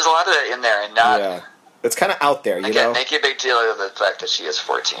 There's a lot of that in there, and not. Yeah, it's kind of out there, you know. Make a big deal of the fact that she is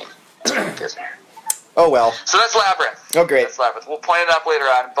 14. Oh well. So that's Labyrinth. Oh great. That's Labyrinth. We'll point it up later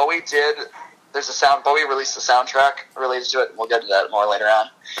on. Bowie released a soundtrack related to it, and we'll get to that more later on.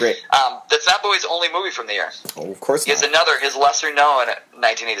 Great. That's not Bowie's only movie from the year. Oh, of course not. His lesser-known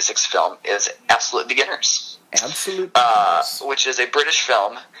 1986 film is Absolute Beginners. Absolute Beginners. Which is a British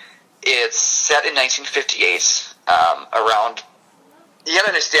film. It's set in 1958, around... You gotta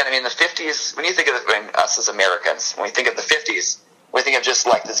understand, I mean, the 50s, when you think of us as Americans, when we think of the 50s, we think of just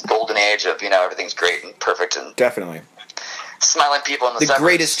like this golden age of, everything's great and perfect and... Definitely. Smiling people in the suburbs.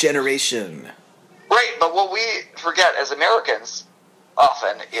 Greatest generation. Right, but what we forget as Americans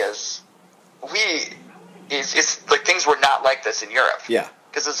often is it's like things were not like this in Europe. Yeah.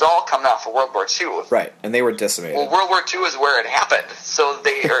 Because it's all coming off of World War II. Right, and they were decimated. Well, World War II is where it happened. So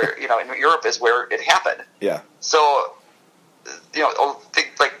in Europe is where it happened. Yeah. So,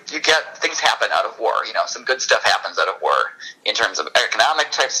 things happen out of war. Some good stuff happens out of war in terms of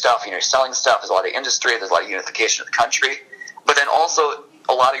economic type stuff. You're selling stuff. There's a lot of industry. There's a lot of unification of the country. But then also,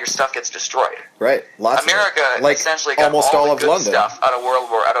 a lot of your stuff gets destroyed. Right. America essentially got almost all the of good London stuff out of World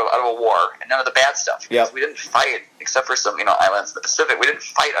War, out of a war, and none of the bad stuff. Because we didn't fight, except for some islands in the Pacific. We didn't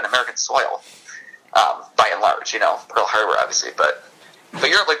fight on American soil, by and large. Pearl Harbor, obviously, but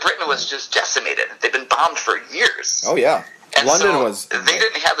Europe, like Britain, was just decimated. They've been bombed for years. Oh yeah. And London so was. They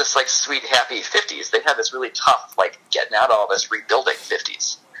didn't have this like sweet, happy 50s. They had this really tough, like getting out all this, rebuilding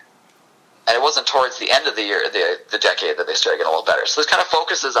 50s. And it wasn't towards the end of the year, the decade, that they started getting a little better. So this kind of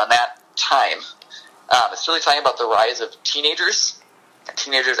focuses on that time. It's really talking about the rise of teenagers, and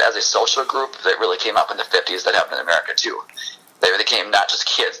teenagers as a social group that really came up in the 50s that happened in America too. They became not just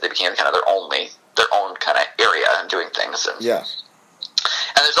kids; they became kind of their own kind of area and doing things. And, yeah.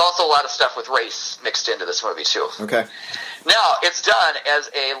 And there's also a lot of stuff with race mixed into this movie too. Okay. Now it's done as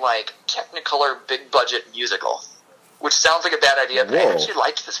a like Technicolor big budget musical. Which sounds like a bad idea, but I actually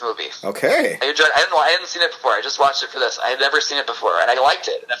liked this movie. Okay. I enjoyed it. I hadn't seen it before. I just watched it for this. I had never seen it before, and I liked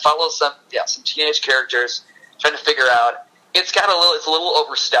it. And it follows some teenage characters trying to figure out. It's a little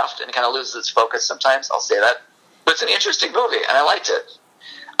overstuffed and it kind of loses its focus sometimes. I'll say that, but it's an interesting movie, and I liked it.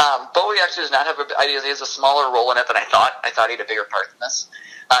 Bowie actually does not have he has a smaller role in it than I thought. I thought he had a bigger part in this.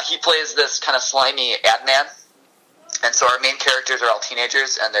 He plays this kind of slimy ad man, and so our main characters are all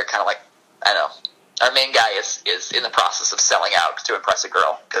teenagers, and they're kind of like, I don't know. Our main guy is in the process of selling out to impress a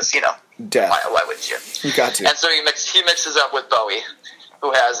girl, because, why wouldn't you? You got to. And so he mixes up with Bowie,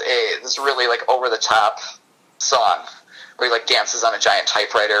 who has this really, like, over-the-top song, where he, like, dances on a giant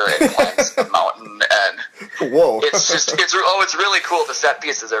typewriter and climbs a mountain, and... Whoa. It's really cool. The set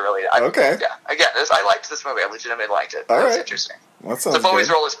pieces are really... Okay. Yeah. Again, I liked this movie. I legitimately liked it. All right. It was interesting. That sounds so Bowie's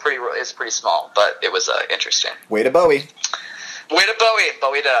good. role is pretty small, but it was interesting. Way to Bowie. Way to Bowie.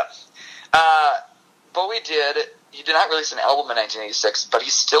 Bowie did he did not release an album in 1986, but he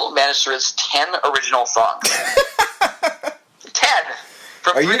still managed to release 10 original songs. 10!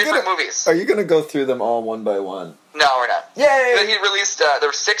 From 3 different movies. Are you going to go through them all one by one? No, we're not. Yay! Then he released, there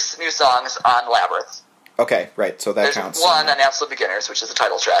were 6 new songs on Labyrinth. Okay, right, so that counts. There's one on Absolute Beginners, which is the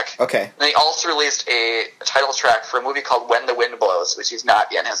title track. Okay. And then he also released a title track for a movie called When the Wind Blows, which he's not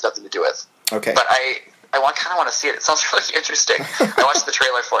yet, has nothing to do with. Okay. But I kind of want to see it. It sounds really interesting. I watched the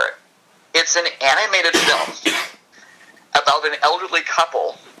trailer for it. It's an animated film about an elderly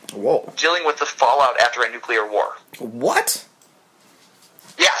couple dealing with the fallout after a nuclear war. What?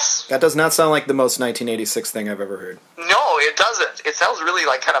 Yes. That does not sound like the most 1986 thing I've ever heard. No, it doesn't. It sounds really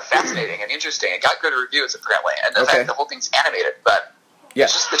kind of fascinating and interesting. It got good reviews, apparently, and the whole thing's animated, but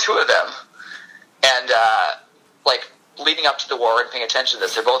it's just the two of them. And, leading up to the war and paying attention to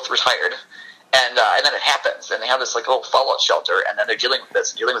this, they're both retired. And then it happens, and they have this little fallout shelter, and then they're dealing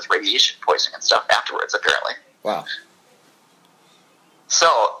with radiation poisoning and stuff afterwards, apparently. Wow.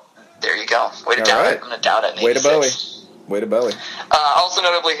 So there you go. Way to down it. I'm gonna down it. Way to Bowie. Way to Bowie. Also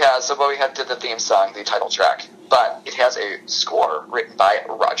notably Bowie did the theme song, the title track, but it has a score written by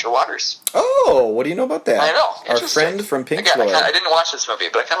Roger Waters. Oh, what do you know about that? I know. Our friend from Pink Floyd. Floyd. I didn't watch this movie,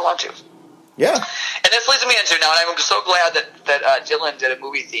 but I kind of want to. Yeah. And this leads me into now, and I'm so glad that Dylan did a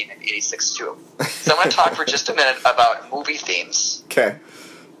movie theme in '86 too. So I'm going to talk for just a minute about movie themes. Okay.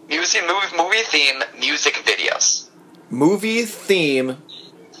 Movie theme music videos. Movie theme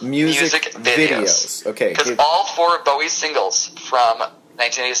music videos. Okay. Because all 4 of Bowie's singles from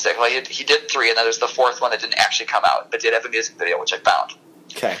 1986, well, he did 3, and then there's the 4th one that didn't actually come out, but did have a music video, which I found.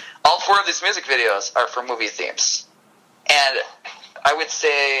 Okay. All 4 of these music videos are for movie themes. And I would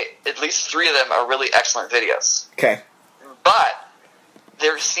say at least 3 of them are really excellent videos. Okay. But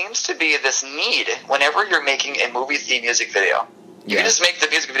there seems to be this need whenever you're making a movie theme music video. You can just make the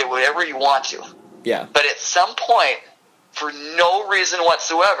music video whatever you want to. Yeah. But at some point, for no reason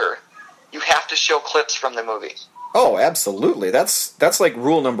whatsoever, you have to show clips from the movie. Oh, absolutely. That's like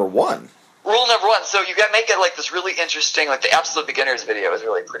rule number 1. Rule number 1. So you got to make it like this really interesting, like the Absolute Beginners video is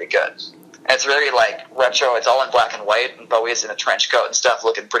really pretty good. And it's very like retro. It's all in black and white, and Bowie's in a trench coat and stuff,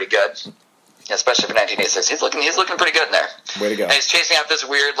 looking pretty good. Especially for 1986, he's looking pretty good in there. Way to go! And he's chasing out this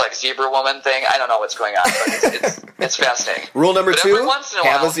weird like zebra woman thing. I don't know what's going on, but it's fascinating. Rule number 2: every once in a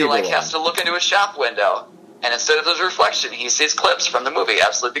while, he woman. has to look into a shop window, and instead of his reflection, he sees clips from the movie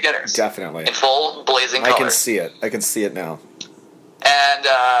Absolute Beginners. Definitely in full blazing color. I can see it. I can see it now. And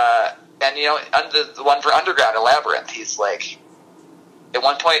you know, the one for Underground and Labyrinth, he's like. At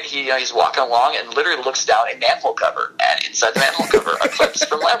one point, he's walking along and literally looks down a manhole cover, and inside the manhole cover are clips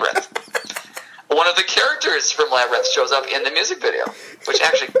from Labyrinth. One of the characters from Labyrinth shows up in the music video, which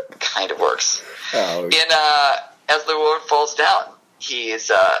actually kind of works. Oh. In As the World Falls Down,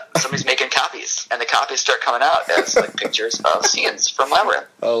 he's somebody's making copies, and the copies start coming out as like pictures of scenes from Labyrinth.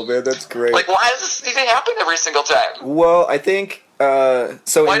 Oh man, that's great. Like, why does this even happen every single time? Well, I think why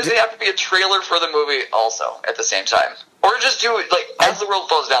does it have to be a trailer for the movie also at the same time? Or just do it like As the World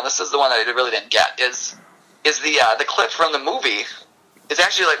Falls Down. This is the one that I really didn't get. Is the clip from the movie? It's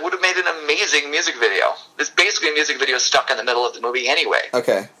actually like would have made an amazing music video. It's basically a music video stuck in the middle of the movie anyway.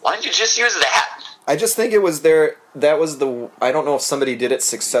 Okay. Why don't you just use that? I just think it was there. That was the. I don't know if somebody did it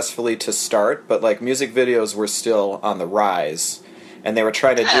successfully to start, but like music videos were still on the rise, and they were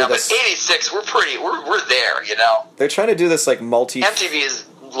trying to do this. But '86, we're there, you know. They're trying to do this like MTV is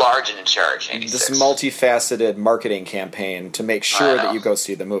large and in charge. '86. This multifaceted marketing campaign to make sure that you go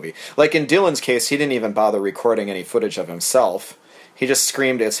see the movie. Like in Dylan's case, he didn't even bother recording any footage of himself. He just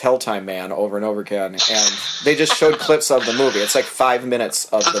screamed "It's Helltime Man" over and over again, and they just showed clips of the movie. It's like 5 minutes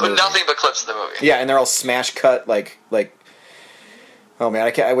of the movie. Nothing but clips of the movie. Yeah, and they're all smash cut, like. Oh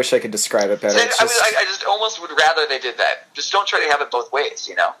man, I wish I could describe it better. I just almost would rather they did that. Just don't try to have it both ways,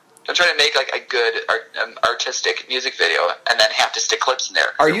 you know. Don't try to make like a good artistic music video and then have to stick clips in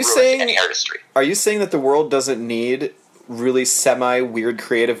there. Are you saying any artistry? Are you saying that the world doesn't need really semi-weird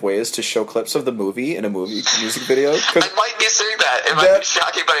creative ways to show clips of the movie in a music video? I might be saying that. It might be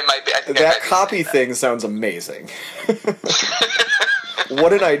shocking, but it might be. I think that copy thing sounds amazing.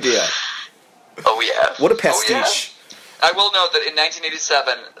 What an idea! Oh yeah! What a pastiche! Oh, yeah. I will note that in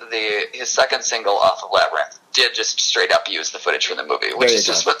 1987, his second single off of Labyrinth did just straight up use the footage from the movie, which is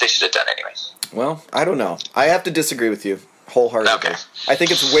just what they should have done anyway. Well, I don't know. I have to disagree with you wholeheartedly. Okay. I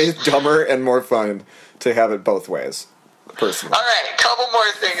think it's way dumber and more fun to have it both ways, personally. All right, couple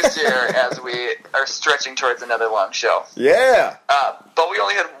more things here as we are stretching towards another long show. Yeah! But we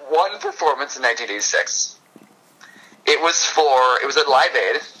only had one performance in 1986. It was at Live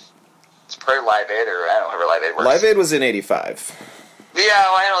Aid. It's probably Live Aid, or I don't know how Live Aid works. Live Aid was in 85. Yeah,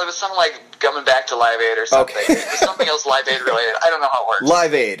 well, I know. There was something like coming back to Live Aid or something. Okay. It was something else Live Aid related. I don't know how it works.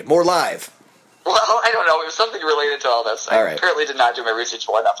 Live Aid. More live. Well, I don't know. It was something related to all this. I apparently did not do my research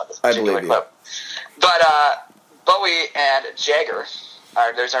well enough on this particular clip. But Bowie and Jagger,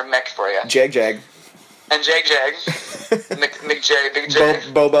 there's our Mick for you. Jag. And Jag. Mick J, Big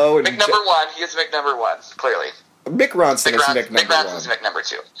J. Bobo. And Mick number 1. He is Mick number 1, clearly. Mick Ronson is Mick number 1. Mick Ronson's Mick number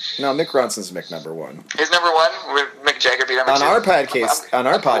 2. No, Mick Ronson's Mick number 1. He's number 1? Would Mick Jagger be number 2? On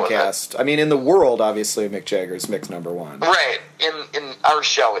our podcast, I mean, in the world, obviously, Mick Jagger's Mick's number 1. Right. In our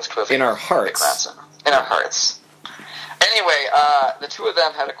show, it's clearly in our hearts. Mick Ronson. In our hearts. Anyway, the two of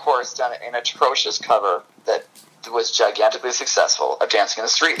them had, of course, done an atrocious cover that was gigantically successful of Dancing in the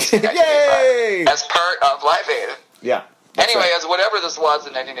Streets in 1985 as part of Live Aid. Yeah. Anyway, as whatever this was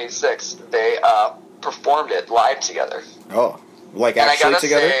in 1986, they performed it live together. Oh, like actually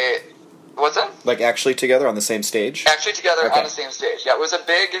together? Say, what's that? Like actually together on the same stage? Actually together on the same stage. Yeah, it was a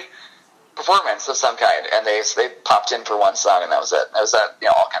big performance of some kind, and they popped in for one song, and that was it. That was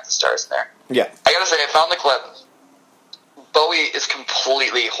all kinds of stars in there. Yeah. I gotta say, I found the clip. Bowie is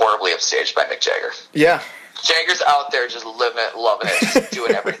completely horribly upstaged by Mick Jagger. Yeah. Jagger's out there just living it, loving it, just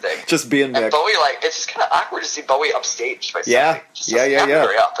doing everything. Just being Mick. And Bowie, it's just kind of awkward to see Bowie upstaged by somebody. Yeah. It just doesn't happen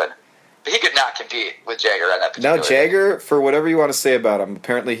very often. He could not compete with Jagger on that Now, particular. Jagger, for whatever you want to say about him,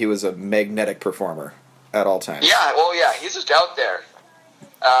 apparently he was a magnetic performer at all times. Yeah, well, yeah, he's just out there.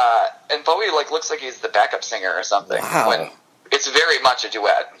 And Bowie looks like he's the backup singer or something. Wow. When it's very much a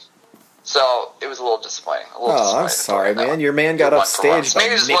duet. So it was a little disappointing. I'm sorry, man. Your man got off stage.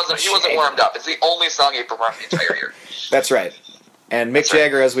 Maybe he wasn't warmed up. It's the only song he performed the entire year. That's right. And Mick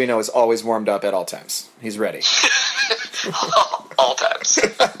Jagger, as we know, is always warmed up at all times. He's ready. All times.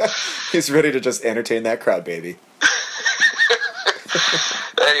 He's ready to just entertain that crowd, baby.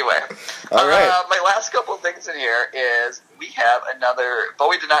 Anyway. All right. My last couple of things in here is we have another...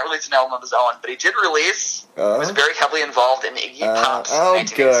 Bowie did not release an album of his own, but he did release... was very heavily involved in Iggy Pop's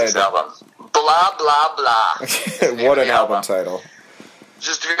 1986 album. Blah, blah, blah. What an album title.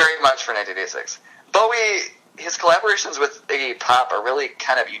 Just very much for 1986. Bowie... His collaborations with Iggy Pop are really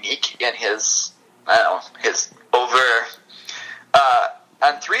kind of unique in his on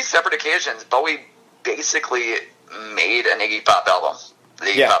 3 separate occasions, Bowie basically made an Iggy Pop album that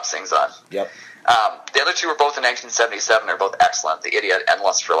Iggy Pop sings on. Yep. The other 2 were both in 1977. They're both excellent. The Idiot and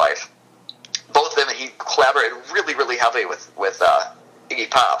Lust for Life. Both of them, he collaborated really, really heavily with Iggy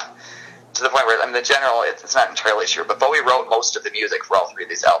Pop. To the point where, the general, it's not entirely sure, but Bowie wrote most of the music for all 3 of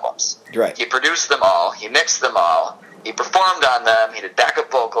these albums. Right. He produced them all, he mixed them all, he performed on them, he did backup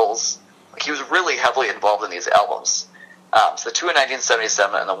vocals. He was really heavily involved in these albums. So the 2 in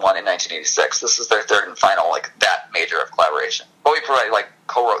 1977 and the 1 in 1986. This is their 3rd and final, that major of collaboration. Bowie provided,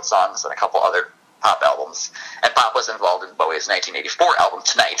 co-wrote songs on a couple other Pop albums, and Pop was involved in Bowie's 1984 album,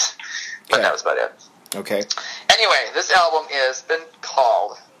 Tonight. But that was about it. Okay. Anyway, this album has been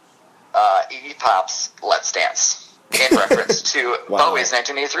called... Iggy Pop's Let's Dance, in reference to Bowie's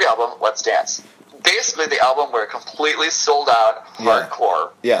 1983 album, Let's Dance. Basically, the album were completely sold out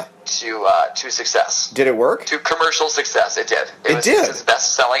hardcore to success. Did it work? To commercial success, it did. It was did. his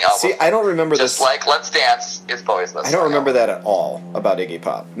best-selling album. See, I don't remember this. Just like Let's Dance is Bowie's best-selling I don't remember album. that at all about Iggy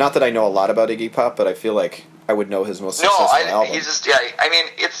Pop. Not that I know a lot about Iggy Pop, but I feel like I would know his most successful album. He's just,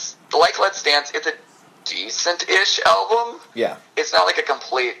 it's like Let's Dance. It's a decent-ish album. Yeah. It's not like a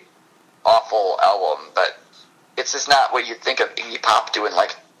complete... awful album, but it's just not what you'd think of Iggy Pop doing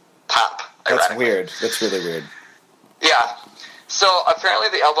pop. That's weird. That's really weird. Yeah. So apparently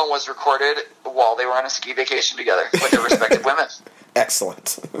the album was recorded while they were on a ski vacation together with their respective women.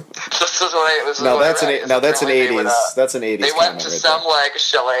 Excellent. This is what it was. That's an 80s. That's an 80s. They went to some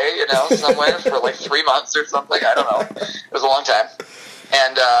chalet, somewhere for 3 months or something. I don't know. It was a long time,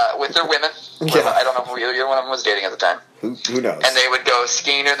 and with their women. Yeah. I don't know who either one of them was dating at the time. Who knows? And they would go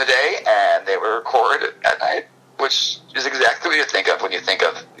skiing during the day, and they would record at night, which is exactly what you think of when you think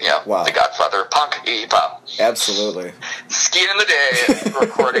of, the Godfather, punk, Iggy Pop. Absolutely. Skiing in the day,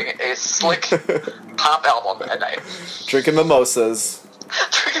 recording a slick pop album at night. Drinking mimosas.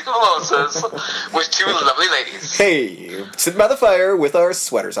 With 2 lovely ladies. Hey, sitting by the fire with our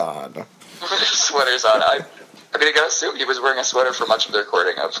sweaters on. Sweaters on. I gotta assume he was wearing a sweater for much of the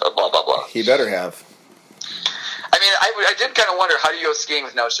recording of blah, blah, blah. He better have. I did kind of wonder, how do you go skiing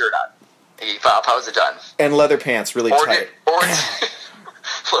with no shirt on? Iggy Pop, how is it done? And leather pants really tight.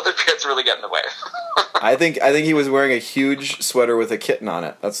 Leather pants really get in the way. I think he was wearing a huge sweater with a kitten on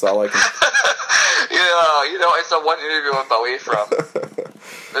it. That's all I can... I saw one interview with Bowie from...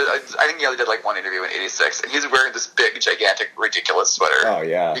 I think he only did 1 interview in 86, and he's wearing this big, gigantic, ridiculous sweater. Oh,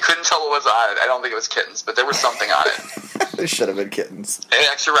 yeah. You couldn't tell what was on it. I don't think it was kittens, but there was something on it. There should have been kittens. An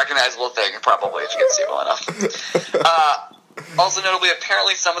extra recognizable thing, probably, if you can see well enough. Also notably,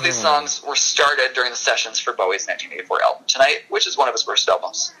 apparently some of these songs were started during the sessions for Bowie's 1984 album Tonight, which is one of his worst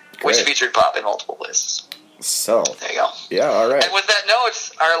albums, which featured Pop in multiple places. So. There you go. Yeah, all right. And with that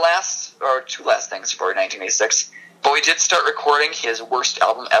note, our 2 last things for 1986. Bowie did start recording his worst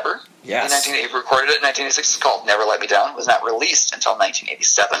album ever. Yes. He recorded it in 1986. It's called Never Let Me Down. It was not released until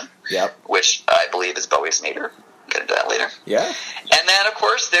 1987. Yep. Which I believe is Bowie's nadir. Get into that later. Yeah. And then, of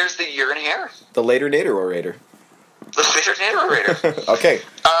course, there's the Year in Hair. The later Nader orator. The later Nader orator. Okay.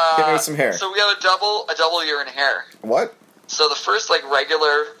 Give me some hair. So we got a double Year in Hair. What? So the first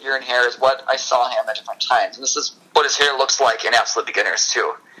regular Year in Hair is what I saw him at different times, and this is what his hair looks like in Absolute Beginners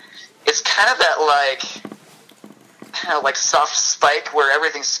too. It's kind of that soft spike where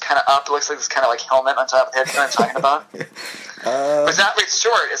everything's kind of up. It looks like this kind of helmet on top of the head. You know what I'm talking about? But it's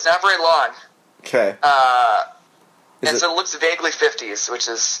short. It's not very long. Okay. So it looks vaguely 50s, which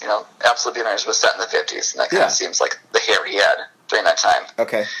is, Absolute Beginners was set in the 50s, and that kind of seems like the hair he had during that time.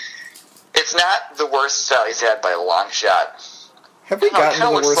 Okay. It's not the worst style he's had by a long shot. Have we gotten to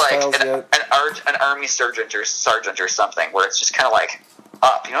the worst styles yet? An army sergeant or something, where it's just kind of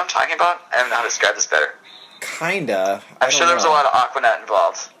up. You know what I'm talking about? I don't know how to describe this better. Kinda. I'm sure there was a lot of Aquanet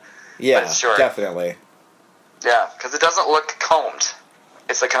involved. Yeah, it's short. definitely. Yeah, because it doesn't look combed.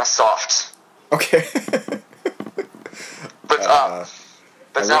 It's like kind of soft. Okay. But it's up.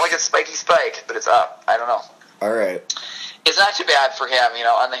 But it's not like a spiky spike, but it's up. I don't know. All right. It's not too bad for him,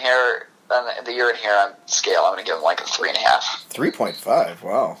 on the hair, on the urine hair scale. I'm going to give him like a 3.5. 3.5.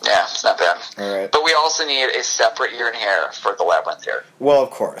 Wow. Yeah, it's not bad. All right. But we also need a separate urine hair for the labyrinth hair. Well,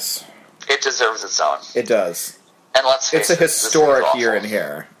 of course. It deserves its own. It does. And let's face it, it's a historic urine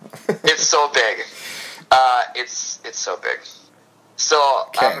hair. It's so big. It's so big. So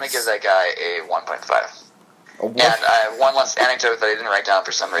I'm going to give that guy a 1.5. And one last anecdote that I didn't write down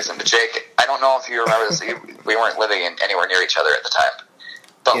for some reason. But Jake, I don't know if you remember this. We weren't living anywhere near each other at the time.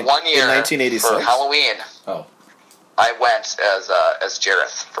 But one year, in 1986? for Halloween, I went as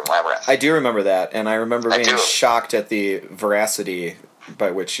Jareth from Labyrinth. I do remember that, and I remember being shocked at the veracity by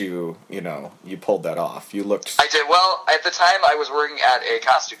which you pulled that off. You looked... I did. Well, at the time, I was working at a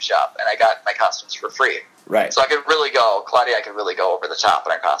costume shop, and I got my costumes for free. Right. So I could really go, Claudia, I could really go over the top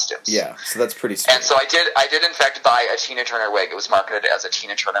in our costumes. Yeah, so that's pretty sweet. And so I did in fact buy a Tina Turner wig. It was marketed as a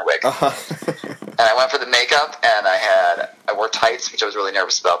Tina Turner wig. And I went for the makeup, and I wore tights, which I was really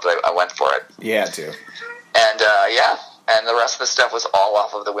nervous about, but I went for it. Yeah, too. And and the rest of the stuff was all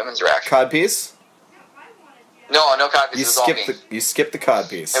off of the women's rack. Codpiece? No codpiece. It was all me. You skipped the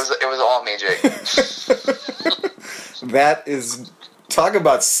codpiece. It was all me, Jake. That is... Talk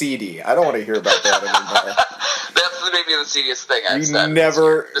about seedy. I don't want to hear about that anymore. That's maybe the seediest thing I've said. You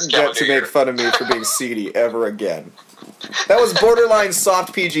never get to make fun of me for being seedy ever again. That was borderline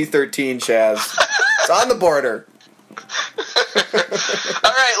soft PG-13, Chaz. It's on the border.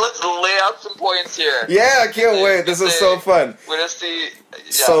 All right, let's lay out some points here. Yeah, I can't wait. This is so fun. We're going to see...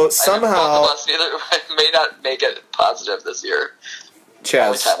 So somehow... Both of us may not make it positive this year.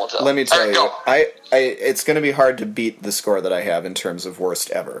 Chaz, let me tell you, it's going to be hard to beat the score that I have in terms of worst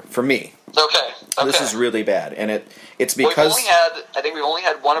ever for me. Okay. This is really bad, and it's because I think we've only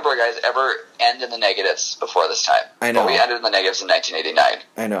had one of our guys ever end in the negatives before this time. I know. But we ended in the negatives in 1989.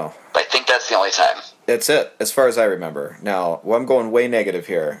 I know. But I think that's the only time. That's it, as far as I remember. Now, I'm going way negative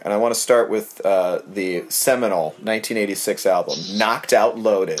here, and I want to start with the seminal 1986 album, Knocked Out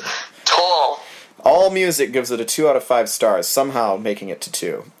Loaded. Tall. All Music gives it a 2 out of 5 stars, somehow making it to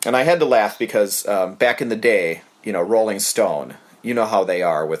 2. And I had to laugh because back in the day, Rolling Stone, you know how they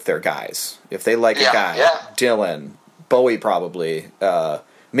are with their guys. If they like a guy, Dylan, Bowie probably,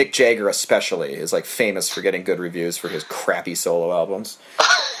 Mick Jagger especially is like famous for getting good reviews for his crappy solo albums.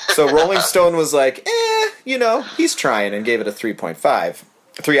 So Rolling Stone was like, he's trying, and gave it a 3.5.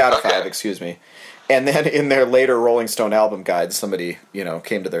 3 out of 5, excuse me. And then in their later Rolling Stone album guide, somebody,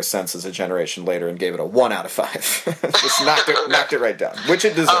 came to their senses a generation later and gave it a 1 out of 5. Just knocked it right down, which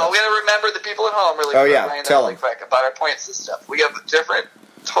it deserves. We got to remember the people at home really quick. Tell them. Quick about our points and stuff. We have different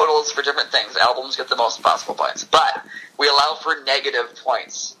totals for different things. Albums get the most possible points, but we allow for negative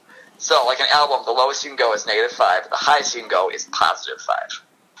points. So, like an album, the lowest you can go is -5. The highest you can go is +5.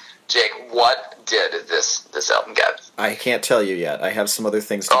 Jake, what did this album get? I can't tell you yet. I have some other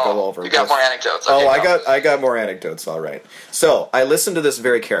things to go over. You got more anecdotes. Okay, I got more anecdotes, all right. So, I listened to this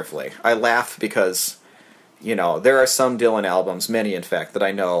very carefully. I laugh because, there are some Dylan albums, many in fact, that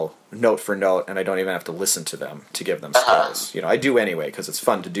I know note for note, and I don't even have to listen to them to give them scores. I do anyway, because it's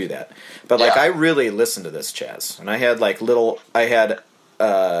fun to do that. But, I really listened to this, Chaz. And I had, little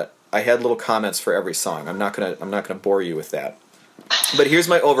comments for every song. I'm not gonna bore you with that. But here's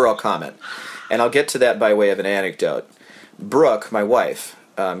my overall comment, and I'll get to that by way of an anecdote. Brooke, my wife,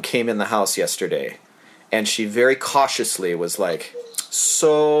 came in the house yesterday, and she very cautiously was like,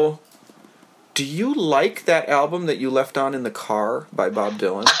 "So, do you like that album that you left on in the car by Bob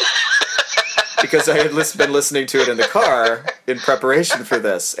Dylan?" Because I had been listening to it in the car in preparation for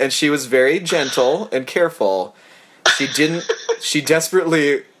this, and she was very gentle and careful. She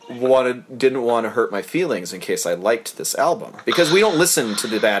desperately didn't want to hurt my feelings in case I liked this album, because we don't listen to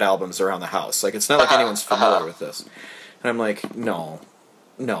the bad albums around the house. Like, it's not like anyone's familiar with this. And I'm like, no,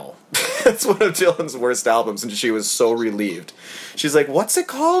 that's one of Dylan's worst albums. And she was so relieved. She's like, "What's it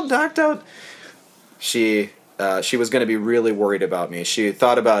called? Knocked Out?" She was going to be really worried about me. She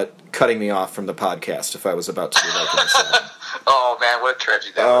thought about cutting me off from the podcast if I was about to be liking this album. Oh, man, what a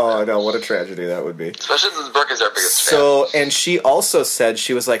tragedy that would be. Oh, I know, what a tragedy that would be. Especially since Brooke is our biggest fan. So, and she also said,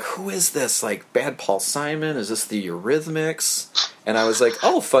 she was like, "Who is this? Like, Bad Paul Simon? Is this the Eurythmics?" And I was like,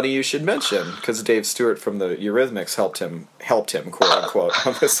 "Oh, funny you should mention," because Dave Stewart from the Eurythmics helped him, quote-unquote,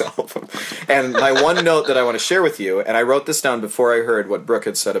 on this album. And my one note that I want to share with you, and I wrote this down before I heard what Brooke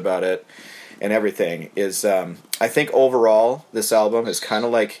had said about it and everything, is I think overall this album is kind of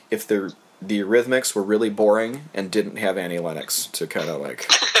like if the Eurythmics were really boring and didn't have Annie Lennox to kind of like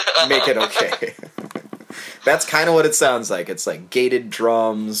make it okay. That's kind of what it sounds like. It's like gated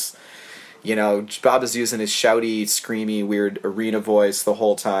drums. You know, Bob is using his shouty, screamy, weird arena voice the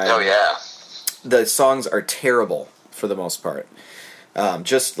whole time. Oh, yeah. The songs are terrible for the most part.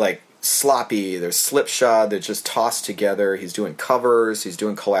 Just like sloppy. There's slipshod. They're just tossed together. He's doing covers. He's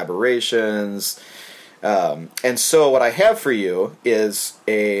doing collaborations. And so what I have for you is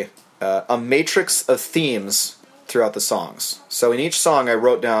a matrix of themes throughout the songs. So in each song, I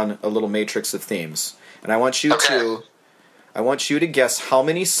wrote down a little matrix of themes, and I want you to guess how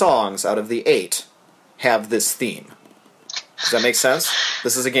many songs out of the 8 have this theme. Does that make sense?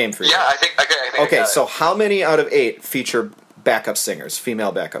 This is a game for you. Yeah, I think Okay, so how many out of 8 feature backup singers,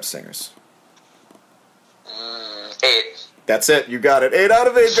 female backup singers? 8. That's it. You got it. 8 out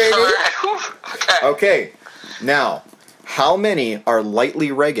of 8, baby. All right. Okay. Okay. Now, how many are lightly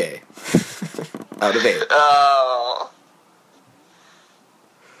reggae out of 8?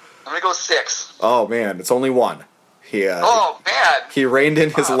 I'm going to go 6. Oh, man. It's only 1. Oh, man. He reined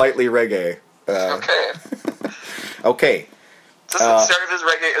in his lightly reggae. Okay. Okay. So this started as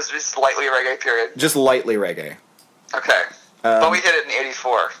reggae, is just lightly reggae, period. Just lightly reggae. Okay. But we hit it in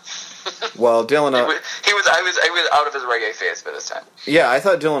 84. Well, Dylan... I was out of his reggae phase by this time. yeah, I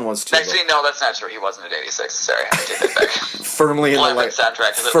thought Dylan was too. Actually, no, that's not true. He wasn't at 86. Sorry, I have to take that back. Firmly in the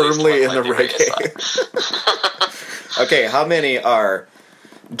soundtrack is at firmly least in the one reggae. Okay, how many are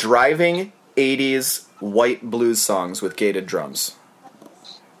driving 80s white blues songs with gated drums?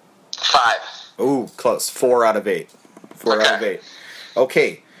 5. Ooh, close. 4 out of 8. 4 out of 8.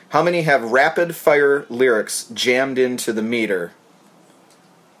 Okay, how many have rapid fire lyrics jammed into the meter?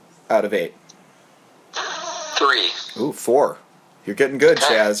 Out of 8. 3. Ooh, 4. You're getting good,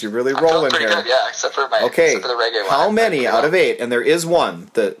 Chaz. You're really I'm rolling feeling here. pretty good, yeah, except for the reggae one. How many out of 8? And there is one,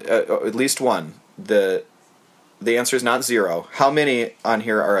 at least one. The answer is not 0. How many on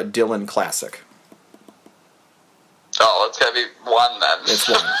here are a Dylan classic? Oh, it's gotta be 1 then. It's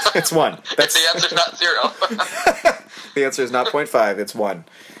 1. It's 1. If the answer's not 0. The answer is not 0.5. It's 1.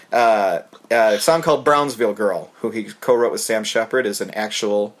 A song called Brownsville Girl, who he co-wrote with Sam Shepard, is an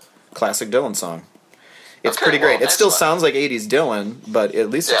actual classic Dylan song. It's pretty great. Well, it still sounds like 80s Dylan, but at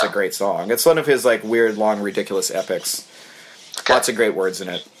least it's a great song. It's one of his like weird, long, ridiculous epics. Okay. Lots of great words in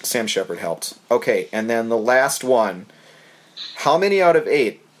it. Sam Shepard helped. Okay, and then the last one. How many out of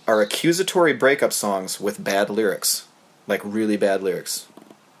 8 are accusatory breakup songs with bad lyrics? Like really bad lyrics?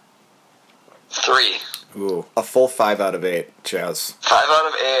 3. Ooh, a full 5 out of 8, Chaz. 5 out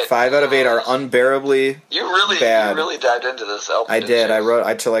of 8. 5 out of 8 are unbearably bad. You really dived into this album. I did. I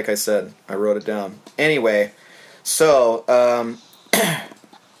wrote. Like I said, I wrote it down. Anyway, so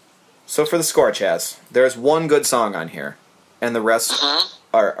so for the score, Chaz, there's one good song on here, and the rest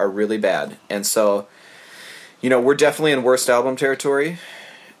are really bad. And so, you know, we're definitely in worst album territory,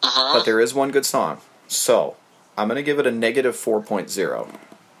 but there is one good song. So I'm gonna give it a negative 4.0.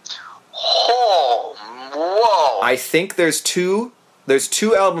 Oh, whoa! I think there's two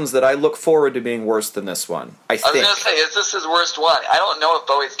albums that I look forward to being worse than this one. I think. I was gonna say, is this his worst one? I don't know if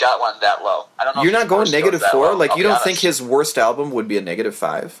Bowie's got one that low. I don't know. You're not going negative 4? Like, you don't think honest. his worst album would be a negative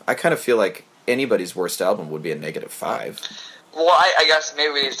 5? I kind of feel like anybody's worst album would be a negative 5. Well, I guess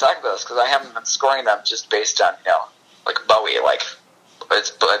maybe we need to talk about this because I haven't been scoring them just based on like Bowie. Like,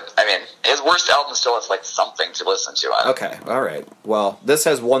 but I mean, his worst album still has like something to listen to. Okay, all right. Well, this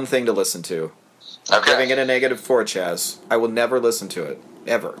has one thing to listen to. I'm giving it a negative 4, Chaz. I will never listen to it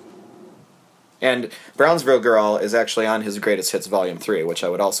ever. And Brownsville Girl is actually on his Greatest Hits Volume 3, which I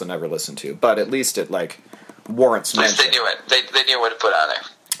would also never listen to. But at least it warrants mention. At least they knew it. They knew what to put on there.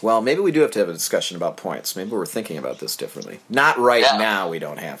 Well, maybe we do have to have a discussion about points. Maybe we're thinking about this differently. Not right now. We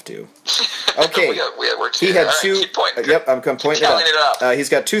don't have to. Okay. we got work to he do. had All two. Right, keep pointing. Yep, I'm pointing it up. He's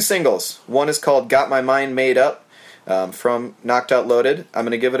got 2 singles. One is called "Got My Mind Made Up" from Knocked Out Loaded. I'm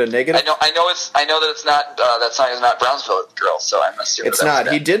going to give it a negative. I know that it's not. That song is not Brownsville Girl, so I'm assuming it's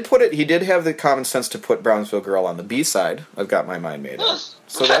not. He did put it. He did have the common sense to put Brownsville Girl on the B side of "Got My Mind Made Up."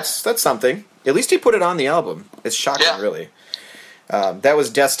 So that's something. At least he put it on the album. It's shocking, really. That was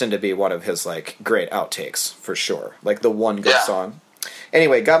destined to be one of his great outtakes for sure. Like the one good song.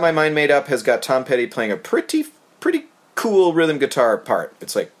 Anyway, "Got My Mind Made Up" has got Tom Petty playing a pretty cool rhythm guitar part.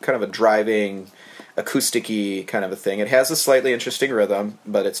 It's like kind of a driving, acoustic-y kind of a thing. It has a slightly interesting rhythm,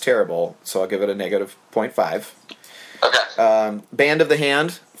 but it's terrible. So I'll give it a negative 0.5. Okay. Band of the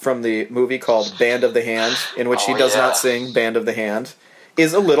Hand from the movie called Band of the Hand, in which he does not sing Band of the Hand,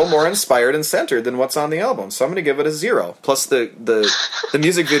 is a little more inspired and centered than what's on the album. So I'm going to give it a 0. Plus the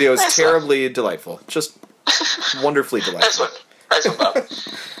music video is terribly delightful. Just wonderfully delightful. Nice one, Bob.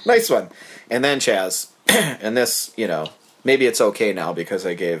 Nice one. And then Chaz, and this, Maybe it's okay now because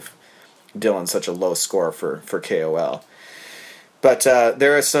I gave Dylan such a low score for KOL. But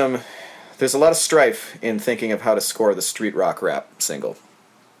there's a lot of strife in thinking of how to score the street rock rap single.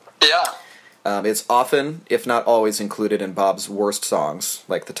 Yeah. It's often, if not always, included in Bob's worst songs,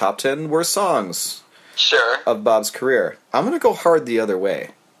 like the top 10 worst songs of Bob's career. I'm going to go hard the other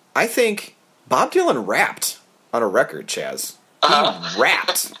way. I think Bob Dylan rapped on a record, Chaz. He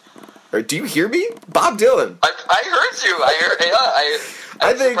rapped. Or, do you hear me? Bob Dylan. I heard you.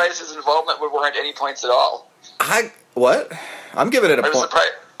 I'm surprised his involvement would warrant any points at all. What? I'm giving it a point.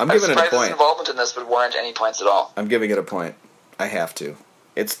 I'm giving it a point. His involvement in this would warrant any points at all. I'm giving it a point. I have to.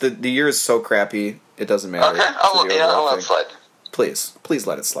 It's the year is so crappy, it doesn't matter. Okay, I'll let it slide. Please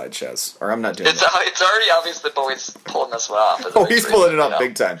let it slide, Chaz. Or I'm not doing it. It's already obvious that Bowie's pulling this one off. He's pulling it off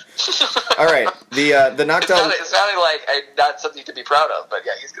big time. All right, the knocked out. It's not like not something to be proud of, but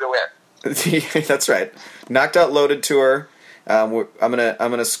yeah, he's gonna win. That's right. Knocked Out Loaded tour. I'm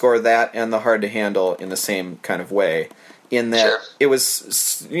gonna score that and the Hard to Handle in the same kind of way. In that it was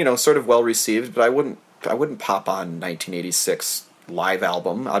sort of well received, but I wouldn't pop on 1986 live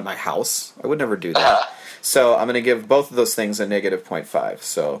album on my house. I would never do that. So I'm going to give both of those things a negative 0.5.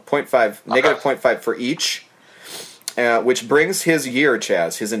 So negative 0.5 for each, which brings his year,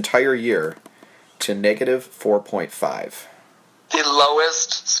 Chaz, his entire year, to negative 4.5. The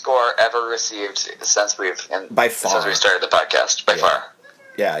lowest score ever received since we started the podcast, by far.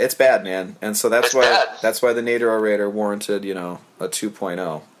 Yeah, it's bad, man. And so that's why the Nader Orator warranted, a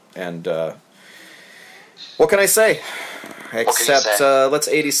 2.0. And what can I say? Except let's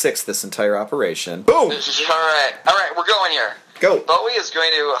 86 this entire operation. Boom! All right, we're going here. Go. Bowie is going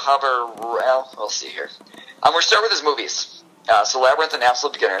to hover. Well, we'll see here. We'll start with his movies. So Labyrinth and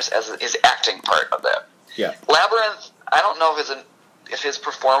Absolute Beginners as his acting part of that. Yeah. Labyrinth, I don't know if his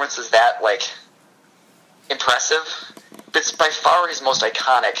performance is that impressive. It's by far his most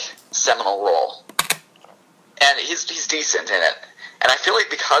iconic seminal role, and he's decent in it. And I feel like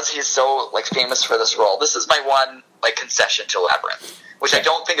because he's so famous for this role, this is my one concession to Labyrinth, which I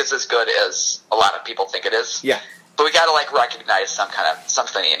don't think is as good as a lot of people think it is. Yeah. But we got to recognize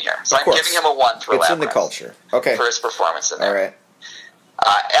something in here. So I'm giving him a 1 for Labyrinth. It's in the culture. Okay. For his performance in there. All right.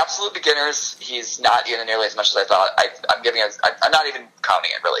 Absolute Beginners, he's not in it nearly as much as I thought. I'm not even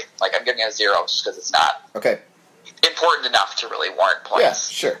counting it really. I'm giving it a 0 just because it's not important enough to really warrant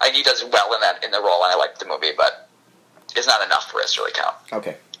points. Yeah, sure. He does well in the role, and I like the movie, but it's not enough for us to really count.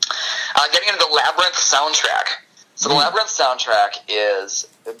 Okay. Getting into the Labyrinth soundtrack. So the Labyrinth soundtrack is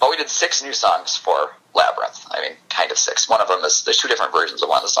Bowie did 6 new songs for Labyrinth. I mean, kind of 6. One of them there's 2 different versions of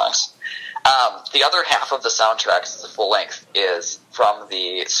one of the songs. The other half of the soundtrack, the full length, is from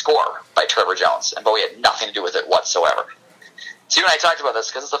the score by Trevor Jones, and Bowie had nothing to do with it whatsoever. So you and I talked about this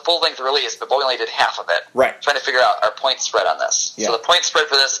because it's a full-length release, but Bowie only did half of it. Right. Trying to figure out our point spread on this. Yeah. So the point spread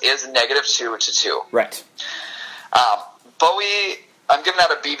for this is -2 to 2. Right. Bowie, I'm giving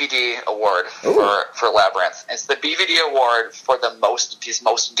out a BVD award for Labyrinth. It's the BVD award for his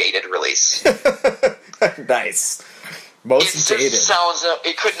most dated release. Nice. Most dated.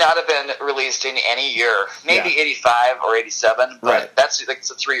 It could not have been released in any year. Maybe 85 or 87, but that's it's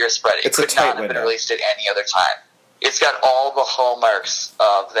a 3-year spread. It could not have been released at any other time. It's got all the hallmarks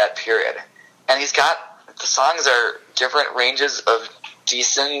of that period. And the songs are different ranges of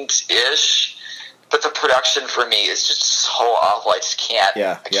decent-ish, but the production for me is just so awful. I just can't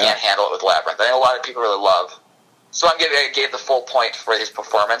handle it with Labyrinth. I know a lot of people really love. So I gave the full point for his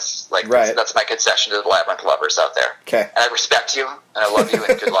performance. That's my concession to the Labyrinth lovers out there. Okay. And I respect you, and I love you,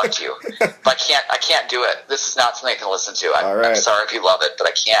 and good luck to you. But I can't do it. This is not something I can listen to. I'm sorry if you love it, but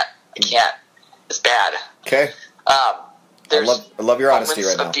I can't. It's bad. Okay. There's I love your honesty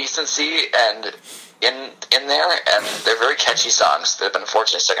right now. Of decency and in there, and they're very catchy songs that have been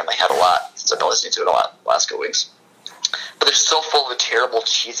unfortunately stuck in my head a lot since I've been listening to it a lot the last couple weeks. But they're still full of terrible,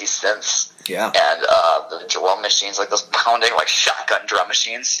 cheesy synths. Yeah. And the drum machines, those pounding, shotgun drum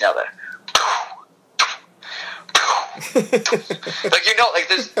machines.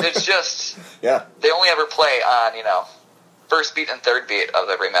 There's just... Yeah. They only ever play on, first beat and third beat of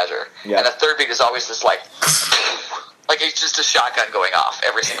every measure. Yeah. And the third beat is always just it's just a shotgun going off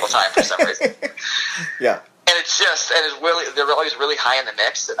every single time for some reason. Yeah. And they're always really high in the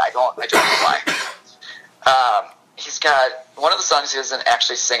mix, and I don't know why. He's got one of the songs he doesn't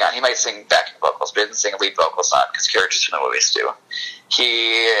actually sing on. He might sing backing vocals, but he doesn't sing lead vocals on because characters from the movies do.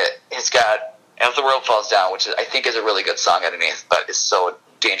 He's got As the World Falls Down, which I think is a really good song underneath, but is so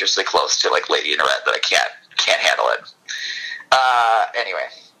dangerously close to Lady in Red that I can't handle it. Anyway,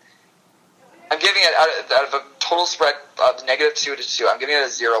 I'm giving it out of a total spread of -2 to 2. I'm giving it a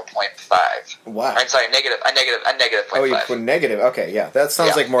 0.5. Wow. I'm sorry, negative 0.5. Oh, you put negative. Okay, yeah. That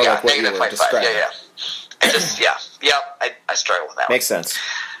sounds like more like what you were describing. It just, I struggle with that Makes sense.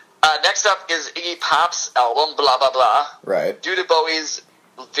 Next up is Iggy Pop's album, Blah, Blah, Blah. Right. Due to Bowie's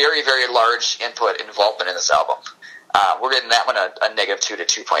very, very large involvement in this album, we're getting that one a -2 to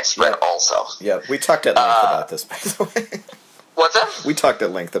 2 point spread also. Yeah, we talked at length about this, by the way. What's that? We talked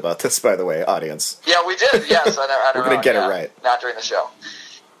at length about this, by the way, audience. Yeah, we did, yes. I don't We're going to get it right. Not during the show.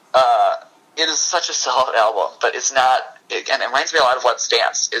 It is such a solid album, but it's not, and it reminds me a lot of Let's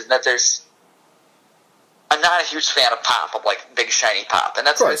Dance, is that I'm not a huge fan of pop, of like big shiny pop, and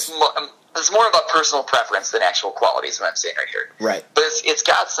it's more about personal preference than actual qualities, what I'm saying right here. Right. But it's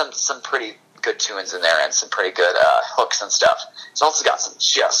got some pretty good tunes in there and some pretty good hooks and stuff. It's also got some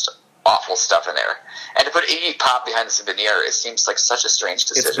just awful stuff in there. And to put Iggy Pop behind this veneer, it seems like such a strange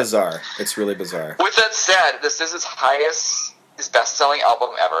decision. It's bizarre. It's really bizarre. With that said, this is his best-selling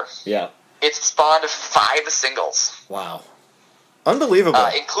album ever. Yeah. It spawned 5 singles. Wow. Unbelievable.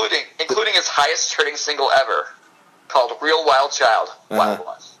 Including his highest-charting single ever, called Real Wild Child. Wild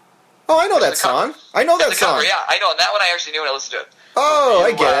One. Oh, I know that song. I know that song. Cover, yeah, I know. And that one I actually knew when I listened to it. Oh,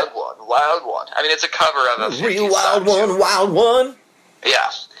 I get it. Wild One. I mean, it's a cover of a Real Wild One, Wild One.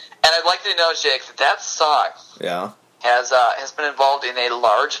 Yeah. And I'd like to know, Jake, that song has been involved in a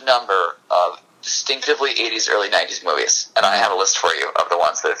large number of distinctively 80s, early 90s movies. And I have a list for you of the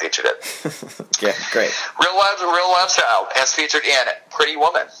ones that have featured it. Yeah, great. Real Wild Child has featured in Pretty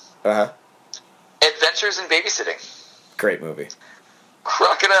Woman. Uh-huh. Adventures in Babysitting. Great movie.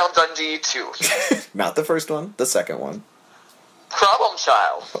 Crocodile Dundee 2. Not the first one, the second one. Problem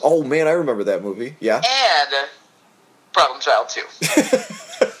Child. Oh, man, I remember that movie. Yeah. And Problem Child 2.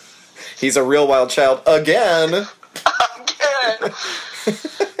 He's a real wild child again. Again.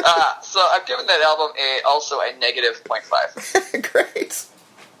 So I've given that album also a -0.5. Great.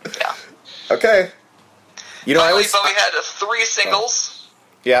 Yeah. Okay. You know, Finally, Bowie had 3 singles.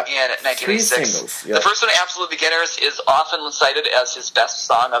 Yeah. In 1986. 3 singles. Yeah. The first one, Absolute Beginners, is often cited as his best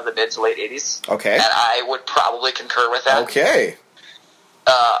song of the mid to late 80s. Okay. And I would probably concur with that. Okay.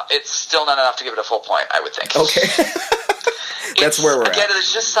 It's still not enough to give it a full point, I would think. Okay. That's where we're at. Again,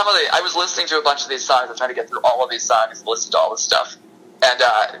 it's just some of the... I was listening to a bunch of these songs. I'm trying to get through all of these songs and listen to all this stuff.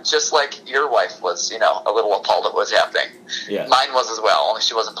 And just like your wife was, a little appalled at what was happening. Yeah. Mine was as well, only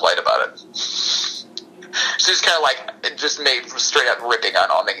she wasn't polite about it. She's kind of just made straight up ripping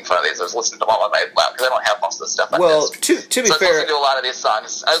on making fun of these. I was listening to them all on my lap because I don't have most of the stuff on disc. To be fair, I was listening to a lot of these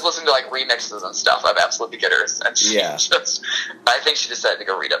songs. I was listening to remixes and stuff of Absolute Beginners, and I think she decided to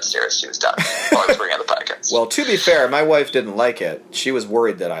go read upstairs. She was done while I was bringing on the podcast. Well, to be fair, my wife didn't like it. She was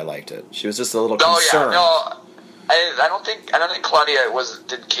worried that I liked it. She was just a little concerned. I don't think Claudia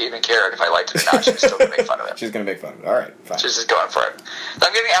didn't even care if I liked it or not. She was still going to make fun of it. She's going to make fun of it. All right, fine. She's just going for it. So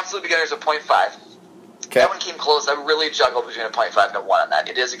I'm giving Absolute Beginners a 0.5. Okay. That one came close. I really juggled between a 0.5 and a 1 on that.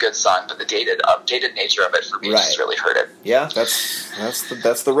 It is a good song, but the dated nature of it for me just really hurt it. Yeah, that's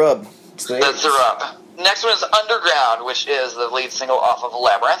the rub. That's the rub. Next one is Underground, which is the lead single off of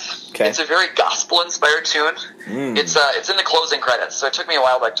Labyrinth. Okay. It's a very gospel-inspired tune. It's in the closing credits, so it took me a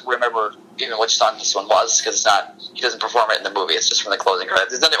while to remember even which song this one was, because he doesn't perform it in the movie. It's just from the closing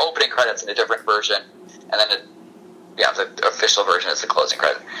credits. It's in the opening credits in a different version, and then the official version is the closing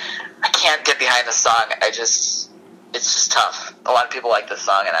credit. I can't get behind the song. It's just tough. A lot of people like this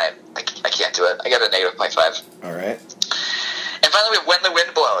song, and I can't do it. I get a -0.5. All right. And finally, we have When the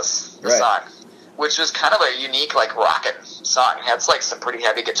Wind Blows, the song, which was kind of a unique, rockin' song. It had some pretty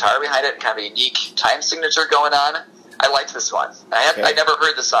heavy guitar behind it, kind of a unique time signature going on. I liked this one. I never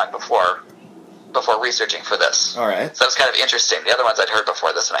heard the song before researching for this. All right. So that was kind of interesting. The other ones I'd heard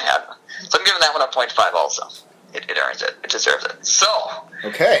before this, and I hadn't. So I'm giving that one a 0.5 also. It earns it. It deserves it. So,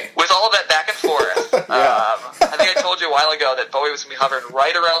 with all of that back and forth, I think I told you a while ago that Bowie was going to be hovering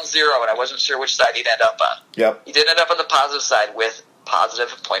right around 0, and I wasn't sure which side he'd end up on. Yep. He did end up on the positive side with positive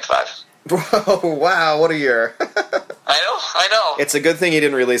 0.5. Whoa, wow, what a year. I know. It's a good thing he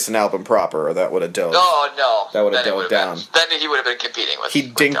didn't release an album proper, or that would have dove. No. That would have dove down. Then he would have been competing with He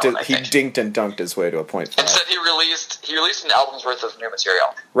dinked and dunked his way to a 0.5. Instead, he released an album's worth of new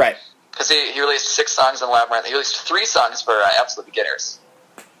material. Right. Because he released 6 songs in Labyrinth. He released 3 songs for Absolute Beginners.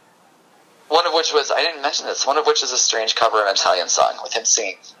 One of which was, I didn't mention this, one of which is a strange cover of an Italian song with him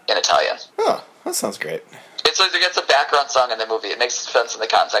singing in Italian. Oh, that sounds great. It's a background song in the movie. It makes sense in the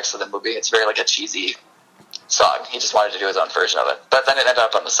context of the movie. It's very a cheesy song. He just wanted to do his own version of it. But then it ended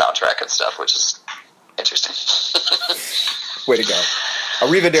up on the soundtrack and stuff, which is interesting. Way to go.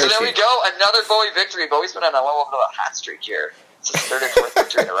 Arrivederci. So there we go. Another Bowie victory. Bowie's been on a little bit of a hot streak here. It's his third or fourth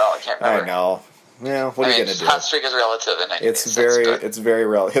victory in a row. I can't remember. I know. Well, what are you going to do? Hot streak is relative. In It's very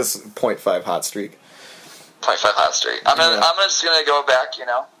relative. His .5 hot streak. 0.5 hot streak. I'm just gonna go back. When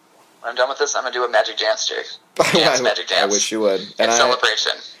I'm done with this, I'm gonna do a magic dance, Jake. Magic dance. I wish you would. And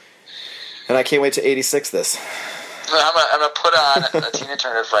celebration. And I can't wait to 86 this. I'm gonna put on a Tina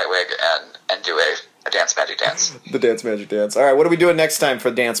Turner fright wig and do a dance magic dance. The dance magic dance. All right, what are we doing next time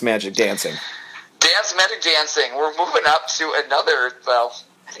for dance magic dancing? Dance magic dancing. We're moving up to another. Well,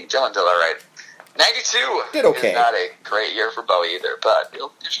 I think Dylan did all right. 92 did okay. Is not a great year for Bowie either, but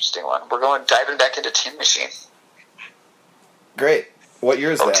interesting one. We're diving back into Tin Machine. Great. What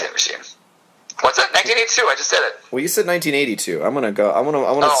year is that? Tin Machine. What's that? 1982. I just said it. Well, you said 1982. I'm gonna go. Oh,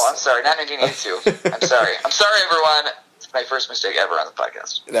 I'm sorry. Not 1982. I'm sorry. I'm sorry, everyone. It's my first mistake ever on the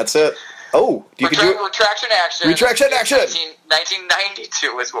podcast. That's it. Oh, retraction action. Retraction action.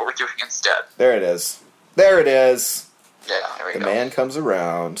 1992 is what we're doing instead. There it is. There it is. Yeah, there we go. The man comes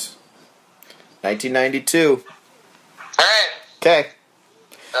around. 1992. All right. Okay.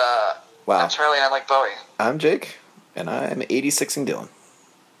 Wow. I'm Charlie and I like Bowie. I'm Jake, and I'm 86ing Dylan.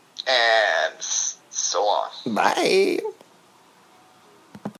 And so long. Bye.